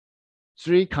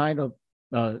 3 kind of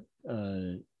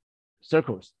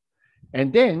circles.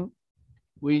 And then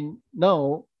we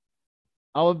know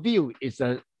our view is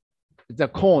a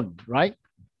cone, right?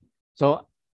 So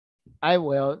I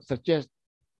will suggest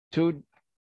to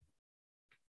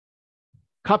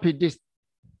copy this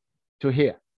to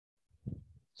here.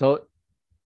 So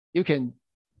you can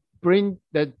bring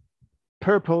the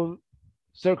purple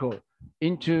circle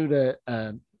into the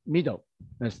middle,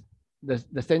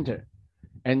 the center,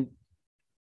 and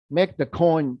make the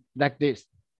coin like this.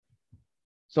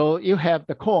 So you have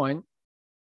the coin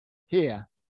here,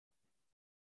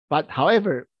 but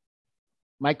however,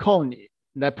 my cone,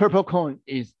 the purple cone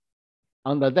is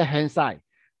on the left-hand side.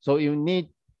 So you need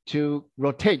to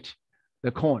rotate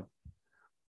the cone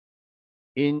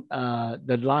in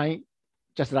the line,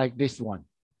 just like this one.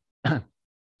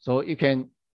 So you can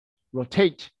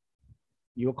rotate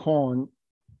your cone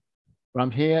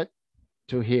from here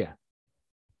to here,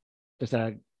 just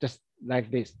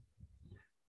like this.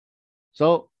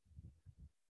 So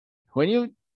when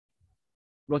you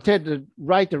rotate the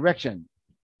right direction,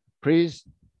 please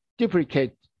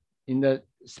duplicate in the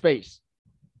space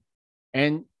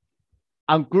and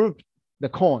ungroup the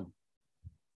cone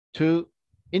to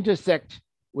intersect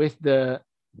with the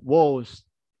walls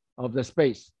of the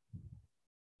space.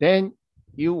 Then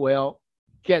you will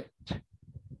get,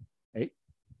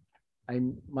 I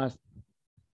must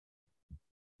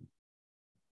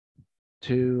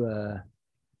to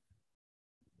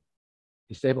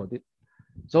disabled it.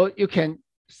 So you can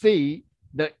see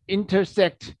the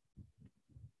intersect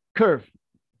curve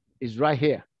is right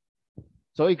here.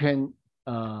 So you can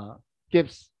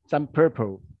give some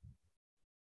purple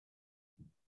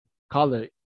color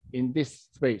in this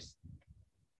space.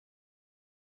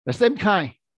 The same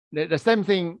kind, the same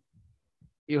thing,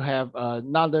 you have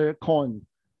another cone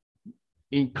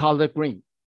in color green.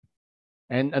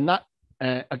 And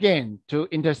again, to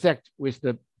intersect with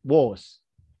the walls,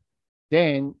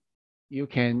 then you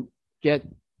can get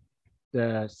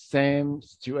the same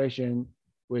situation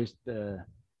with the,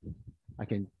 I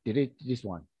can delete this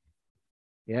one.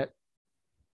 Yeah.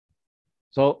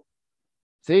 So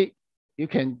see, you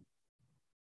can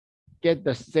get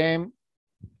the same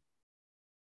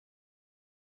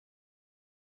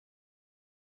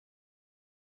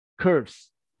curves,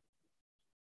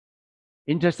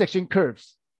 intersection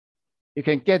curves. You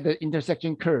can get the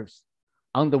intersection curves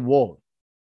on the wall.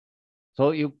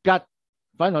 So you got,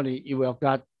 finally, you will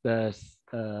got the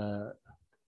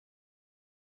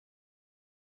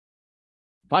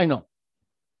final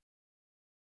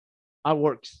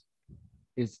artworks.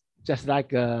 It's just like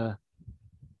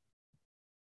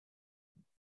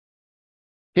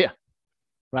here,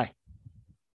 right?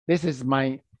 This is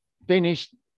my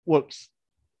finished works.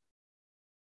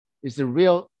 It's a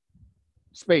real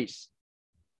space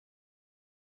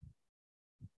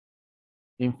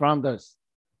in front of us.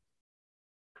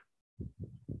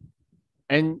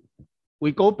 And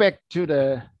we go back to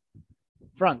the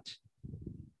front.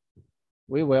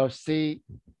 We will see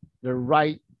the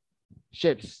right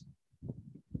shapes.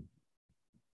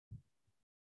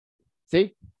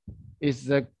 See, it's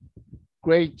a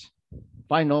great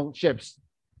final shapes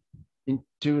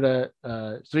into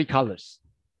the 3 colors.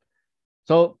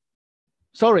 So,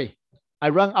 sorry, I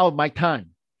run out of my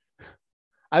time.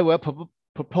 I will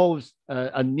propose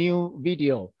a new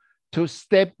video to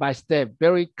step by step,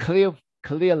 very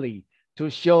clearly to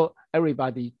show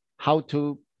everybody how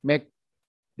to make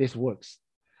this works.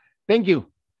 Thank you.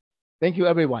 Thank you,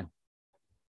 everyone.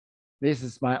 This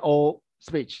is my all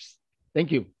speech.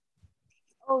 Thank you.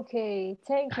 Okay,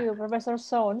 thank you, Professor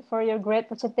Son, for your great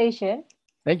presentation.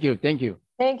 Thank you, thank you.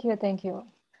 Thank you, thank you.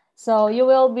 So you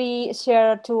will be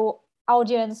shared to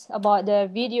audience about the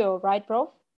video, right, Prof?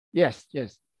 Yes,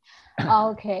 yes.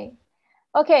 Okay.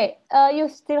 Okay, you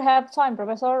still have time,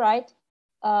 Professor, right?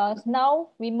 Now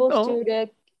we move to the...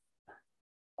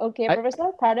 Okay,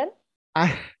 Professor, pardon?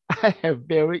 I have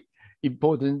very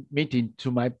important meeting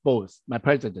to my boss, my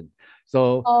president.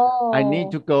 So I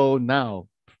need to go now.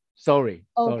 Sorry.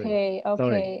 Okay, sorry, okay.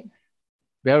 Sorry.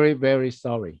 Very, very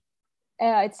sorry.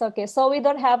 Yeah, it's okay. So we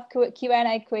don't have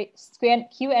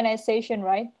Q&A session,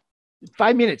 right?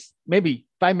 5 minutes, maybe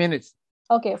 5 minutes.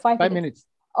 Okay, 5 minutes.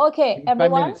 Okay,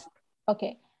 everyone.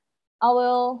 Okay, I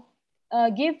will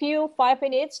give you 5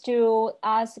 minutes to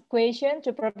ask a question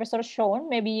to Professor Sean.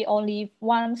 Maybe only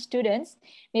one student,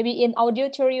 maybe in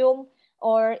auditorium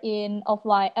or in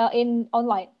offline, in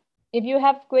online. If you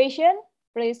have question,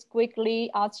 please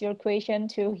quickly ask your question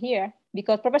to here,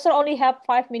 because Professor only have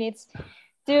 5 minutes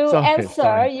to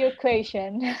answer your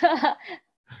question.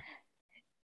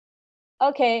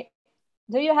 Okay,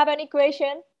 do you have any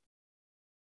question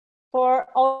for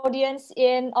audience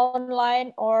in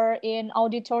online or in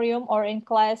auditorium or in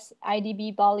class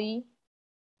IDB Bali?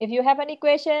 If you have any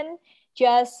question,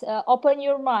 just open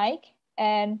your mic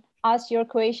and ask your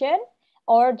question,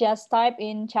 or just type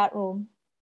in chat room.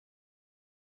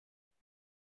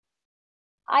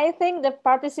 I think the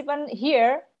participant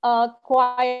here are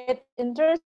quite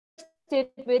interested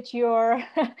with your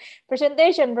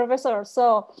presentation, Professor.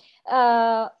 So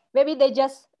maybe they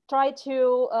just try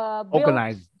to build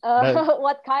organize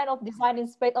what kind of designing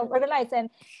space, or organize, and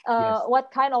yes.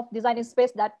 what kind of designing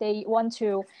space that they want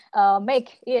to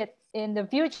make it in the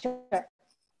future.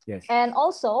 Yes. And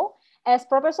also, as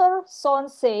Professor Son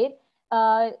said,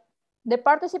 the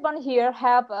participant here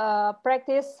have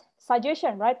practice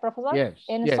suggestion, right, Professor? Yes.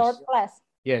 In yes. short class.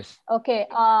 Yes. Okay.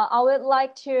 I would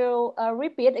like to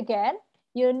repeat again.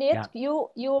 You need you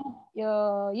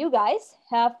guys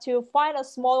have to find a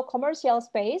small commercial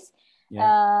space.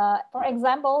 For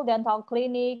example, dental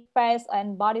clinic, face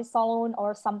and body salon,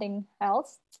 or something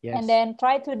else. Yes. And then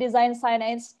try to design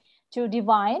signage to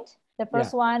divide. The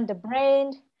first one, the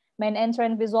brand, main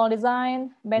entrance visual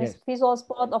design, main visual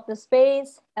spot of the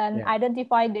space, and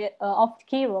identify the of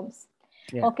key rooms.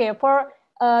 Okay, for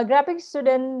graphic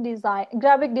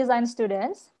design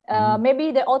students,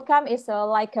 maybe the outcome is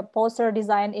like a poster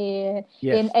design in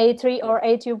A3 or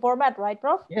A2 format, right,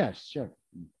 Prof? Yes, sure.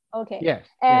 Okay. Yes.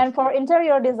 And for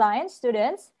interior design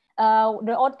students,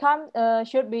 The outcome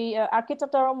should be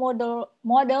architectural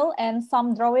model and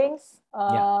some drawings,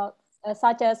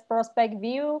 such as prospect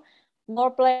view,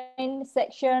 floor plan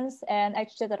sections, and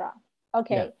etc.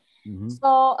 Okay.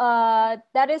 So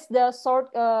that is the short,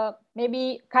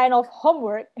 maybe kind of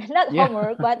homework, not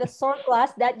homework, but the short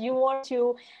class that you want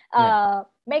to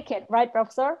make it, right,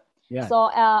 Professor? So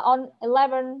on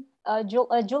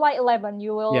July 11,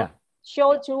 you will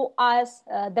show to us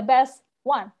the best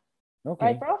one. Okay.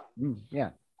 Right, Prof? Yeah.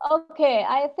 Okay,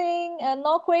 I think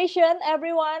no question,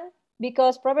 everyone,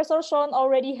 because Professor Sean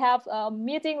already have a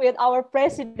meeting with our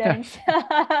presidents.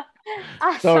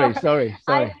 Sorry.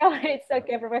 I know it's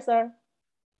okay, Professor.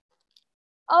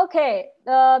 Okay,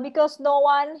 because no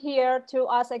one here to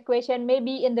ask a question,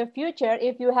 maybe in the future,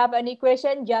 if you have any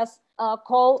question, just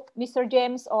call Mr.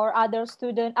 James or other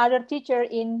student, other teacher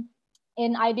in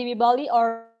IDB Bali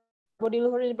or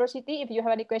Budiluhur University. If you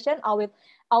have any question, I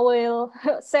will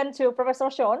send to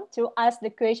Professor Sean to ask the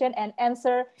question and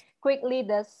answer quickly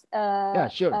this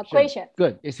question.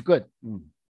 Good, it's good.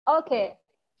 Okay,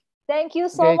 thank you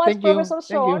so much, Professor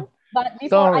Sean. But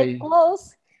before I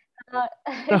close,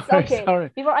 it's okay.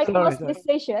 Before I close this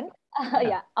session,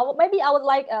 maybe I would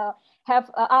like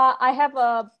I have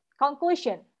a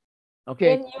conclusion.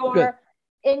 Okay.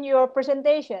 In your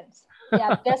presentations.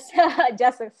 Yeah,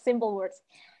 just simple words.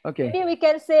 Okay. Maybe we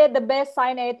can say the best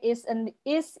signage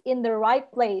is in the right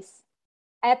place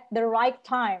at the right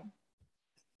time,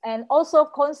 and also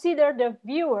consider the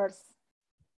viewers,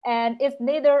 and it's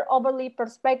neither overly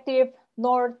perspective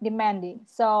nor demanding.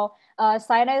 So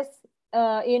signage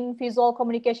in visual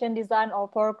communication design or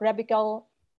for graphic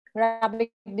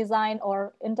design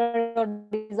or interior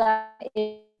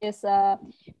design is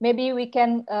maybe we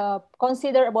can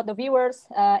consider about the viewers,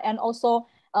 and also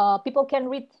people can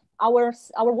read our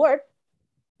word,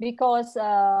 because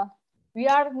we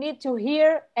need to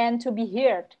hear and to be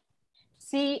heard,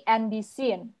 see and be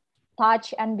seen,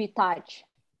 touch and be touched.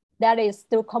 That is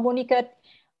to communicate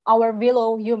our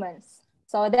fellow humans.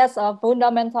 So that's a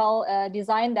fundamental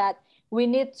design that we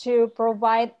need to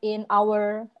provide in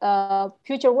our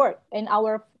future work, in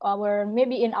our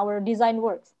maybe in our design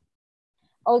works.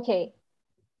 Okay,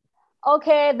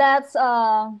 that's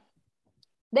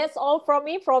all from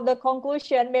me from the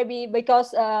conclusion, maybe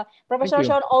because Professor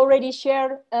Sean already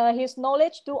shared his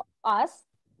knowledge to us.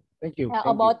 Thank you.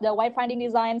 About the wayfinding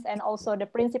designs and also the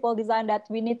principle design that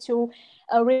we need to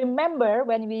remember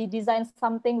when we design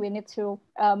something. We need to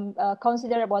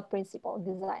consider about principle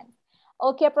design.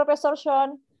 Okay, Professor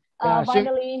Sean.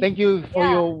 Finally, thank you for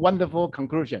your wonderful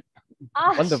conclusion.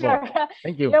 Wonderful. Sure.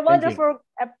 Thank you. Your wonderful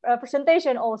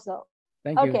presentation also.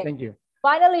 Thank you.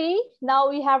 Finally, now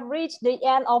we have reached the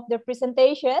end of the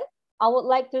presentation. I would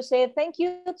like to say thank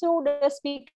you to the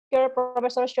speaker,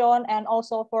 Professor Sean, and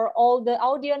also for all the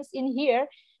audience in here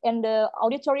in the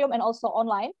auditorium and also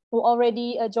online who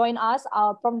already joined us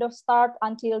from the start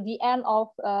until the end of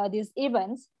these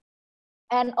events.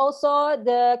 And also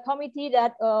the committee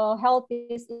that held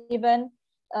this event.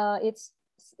 It's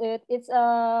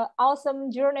an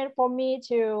awesome journey for me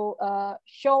to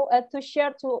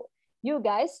share to you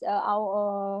guys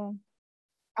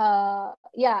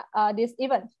this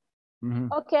event.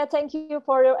 Okay, thank you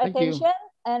for your attention,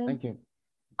 and thank you.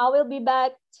 I will be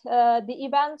back the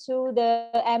event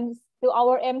to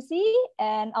our MC,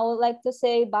 and I would like to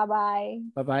say bye bye.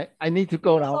 Bye bye. I need to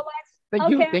go now. So much. Thank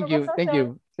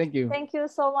you. Thank you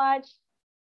so much.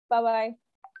 Bye bye.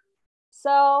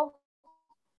 So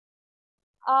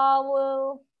I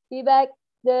will be back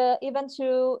the event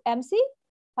to MC.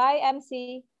 Hi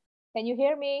MC, can you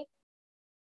hear me?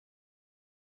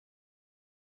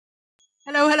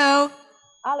 Hello.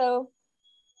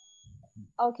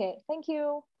 Okay, thank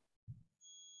you.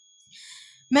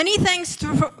 Many thanks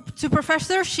to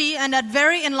Professor Shi and that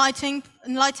very enlightening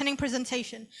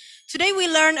presentation. Today we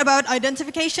learned about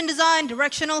identification design,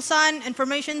 directional sign,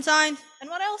 information signs, and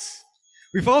what else?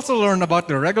 We've also learned about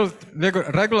the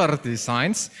regularity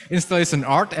signs, installation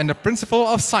art, and the principle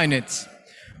of signage.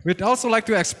 We'd also like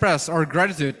to express our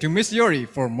gratitude to Miss Yori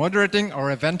for moderating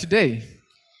our event today.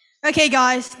 Okay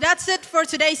guys, that's it for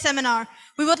today's seminar.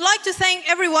 We would like to thank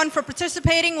everyone for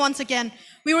participating once again.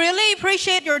 We really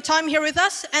appreciate your time here with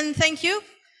us, and thank you,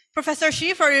 Professor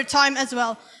Shi, for your time as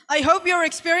well. I hope your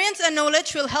experience and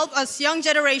knowledge will help us young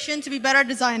generation to be better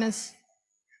designers.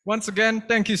 Once again,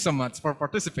 thank you so much for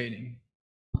participating.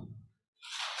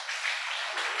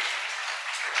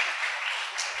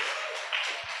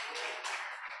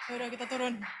 Udah, kita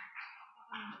turun.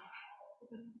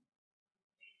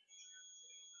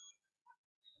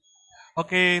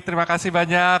 Oke, terima kasih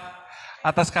banyak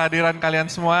atas kehadiran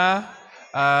kalian semua.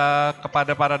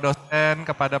 kepada para dosen,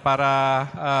 kepada para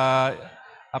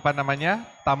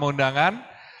tamu undangan.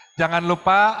 Jangan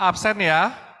lupa absen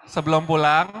ya sebelum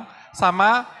pulang,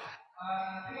 sama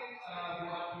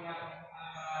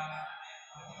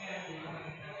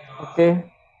Oke,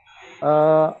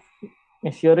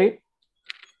 Miss Yuri.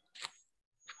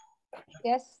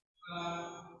 Yes.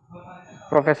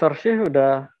 Profesor Syih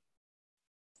udah.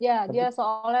 Ya, dia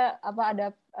soalnya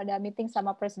ada meeting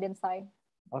sama Presiden Tsai.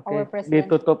 Oke,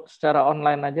 ditutup secara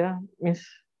online aja, Miss.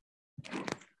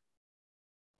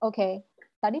 Oke,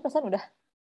 tadi pesan udah.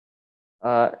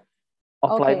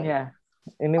 Offline-nya.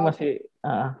 Ini masih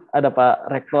ada Pak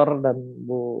Rektor dan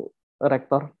Bu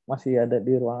Rektor masih ada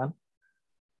di ruangan.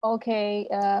 Oke,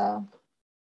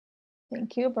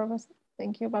 thank you, Professor.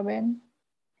 Thank you, Pak Ben.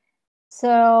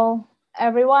 So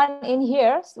everyone in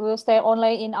here will stay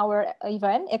online in our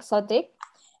event, Exotic.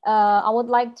 I would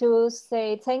like to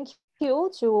say thank you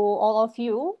to all of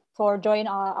you for joining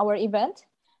our event.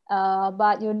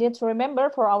 But you need to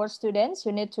remember, for our students,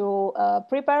 you need to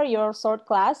prepare your short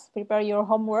class, prepare your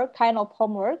homework, kind of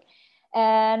homework.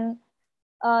 And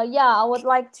I would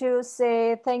like to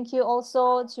say thank you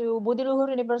also to Budi Luhur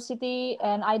University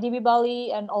and IDB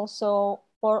Bali, and also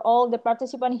for all the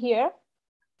participants here.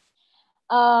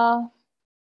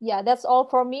 That's all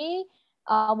for me.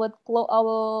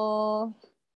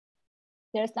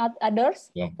 There's not others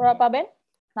for Pak Ben?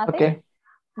 Nothing? Okay.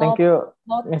 Thank you,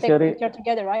 Miss Yuri. Picture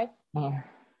together, right?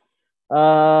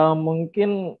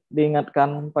 Mungkin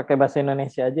diingatkan pakai bahasa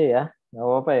Indonesia aja ya, nggak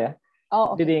apa-apa ya.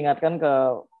 Jadi diingatkan ke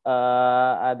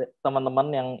ada teman-teman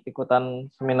yang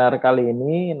ikutan seminar kali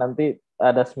ini, nanti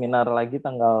ada seminar lagi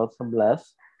tanggal 11.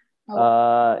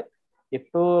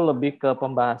 Itu lebih ke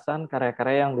pembahasan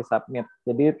karya-karya yang disubmit.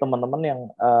 Jadi teman-teman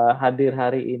yang hadir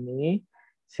hari ini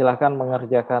silakan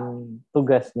mengerjakan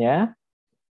tugasnya.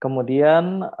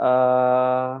 Kemudian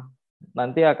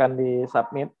nanti akan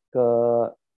disubmit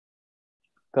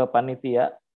ke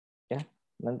panitia, ya.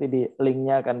 Nanti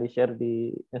linknya akan di-share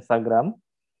di Instagram.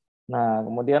 Nah,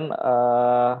 kemudian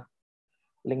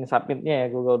link submitnya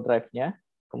ya, Google Drive-nya.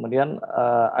 Kemudian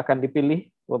akan dipilih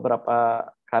beberapa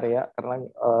karya karena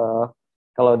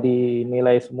kalau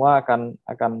dinilai semua akan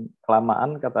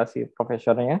kelamaan, kata si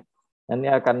profesornya. Nanti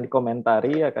akan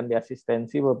dikomentari, akan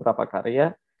diasistensi beberapa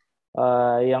karya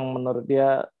yang menurut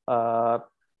dia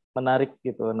menarik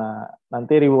gitu. Nah,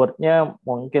 nanti rewardnya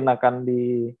mungkin akan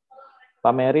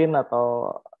dipamerin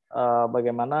atau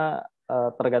bagaimana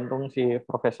tergantung si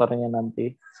profesornya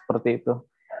nanti, seperti itu.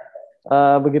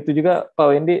 Begitu juga Pak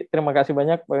Wendy, terima kasih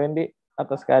banyak Pak Wendy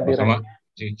atas kehadiran.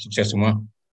 Sukses semua.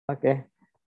 Oke,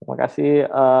 terima kasih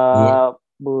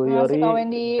Bu Yori. Terima kasih Pak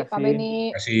Wendy, Pak Beni.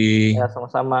 Terima kasih. Ya,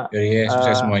 sama-sama. Yori,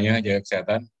 sukses semuanya, jaga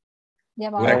kesehatan. Ya,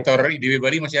 Bu Rektor IDB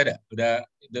Bali masih ada? Udah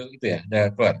itu ya, udah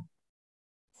keluar?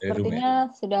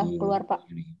 Sepertinya sudah keluar, Pak.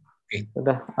 Oke.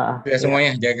 Sudah. Sudah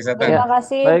semuanya, jaga kesehatan. Terima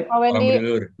kasih, baik. Pak Wendy.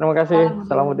 Terima kasih.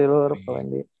 Salam Budi Luhur, Pak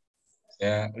Wendy.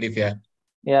 Saya live ya.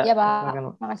 Ya, Pak.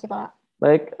 Terima kasih, Pak.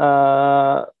 Baik,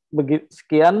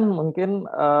 sekian mungkin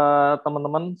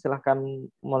teman-teman silahkan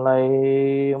mulai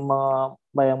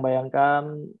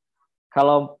membayang-bayangkan,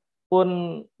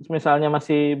 kalaupun misalnya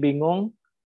masih bingung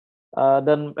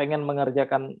dan pengen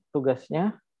mengerjakan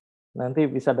tugasnya, nanti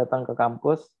bisa datang ke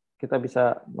kampus, kita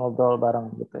bisa ngobrol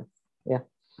bareng gitu ya.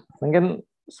 Mungkin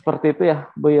seperti itu ya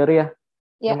Bu Yori ya.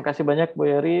 Terima kasih banyak Bu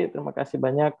Yori, terima kasih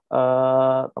banyak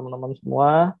teman-teman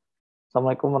semua.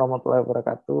 Assalamualaikum warahmatullahi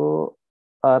wabarakatuh.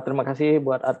 Terima kasih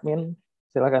buat admin.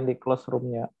 Silakan di close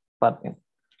room-nya, Pak admin.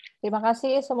 Terima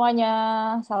kasih semuanya.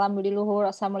 Salam Budi Luhur.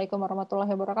 Assalamualaikum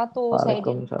warahmatullahi wabarakatuh. Saya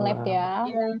di live ya.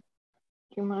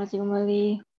 Terima kasih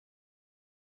kembali.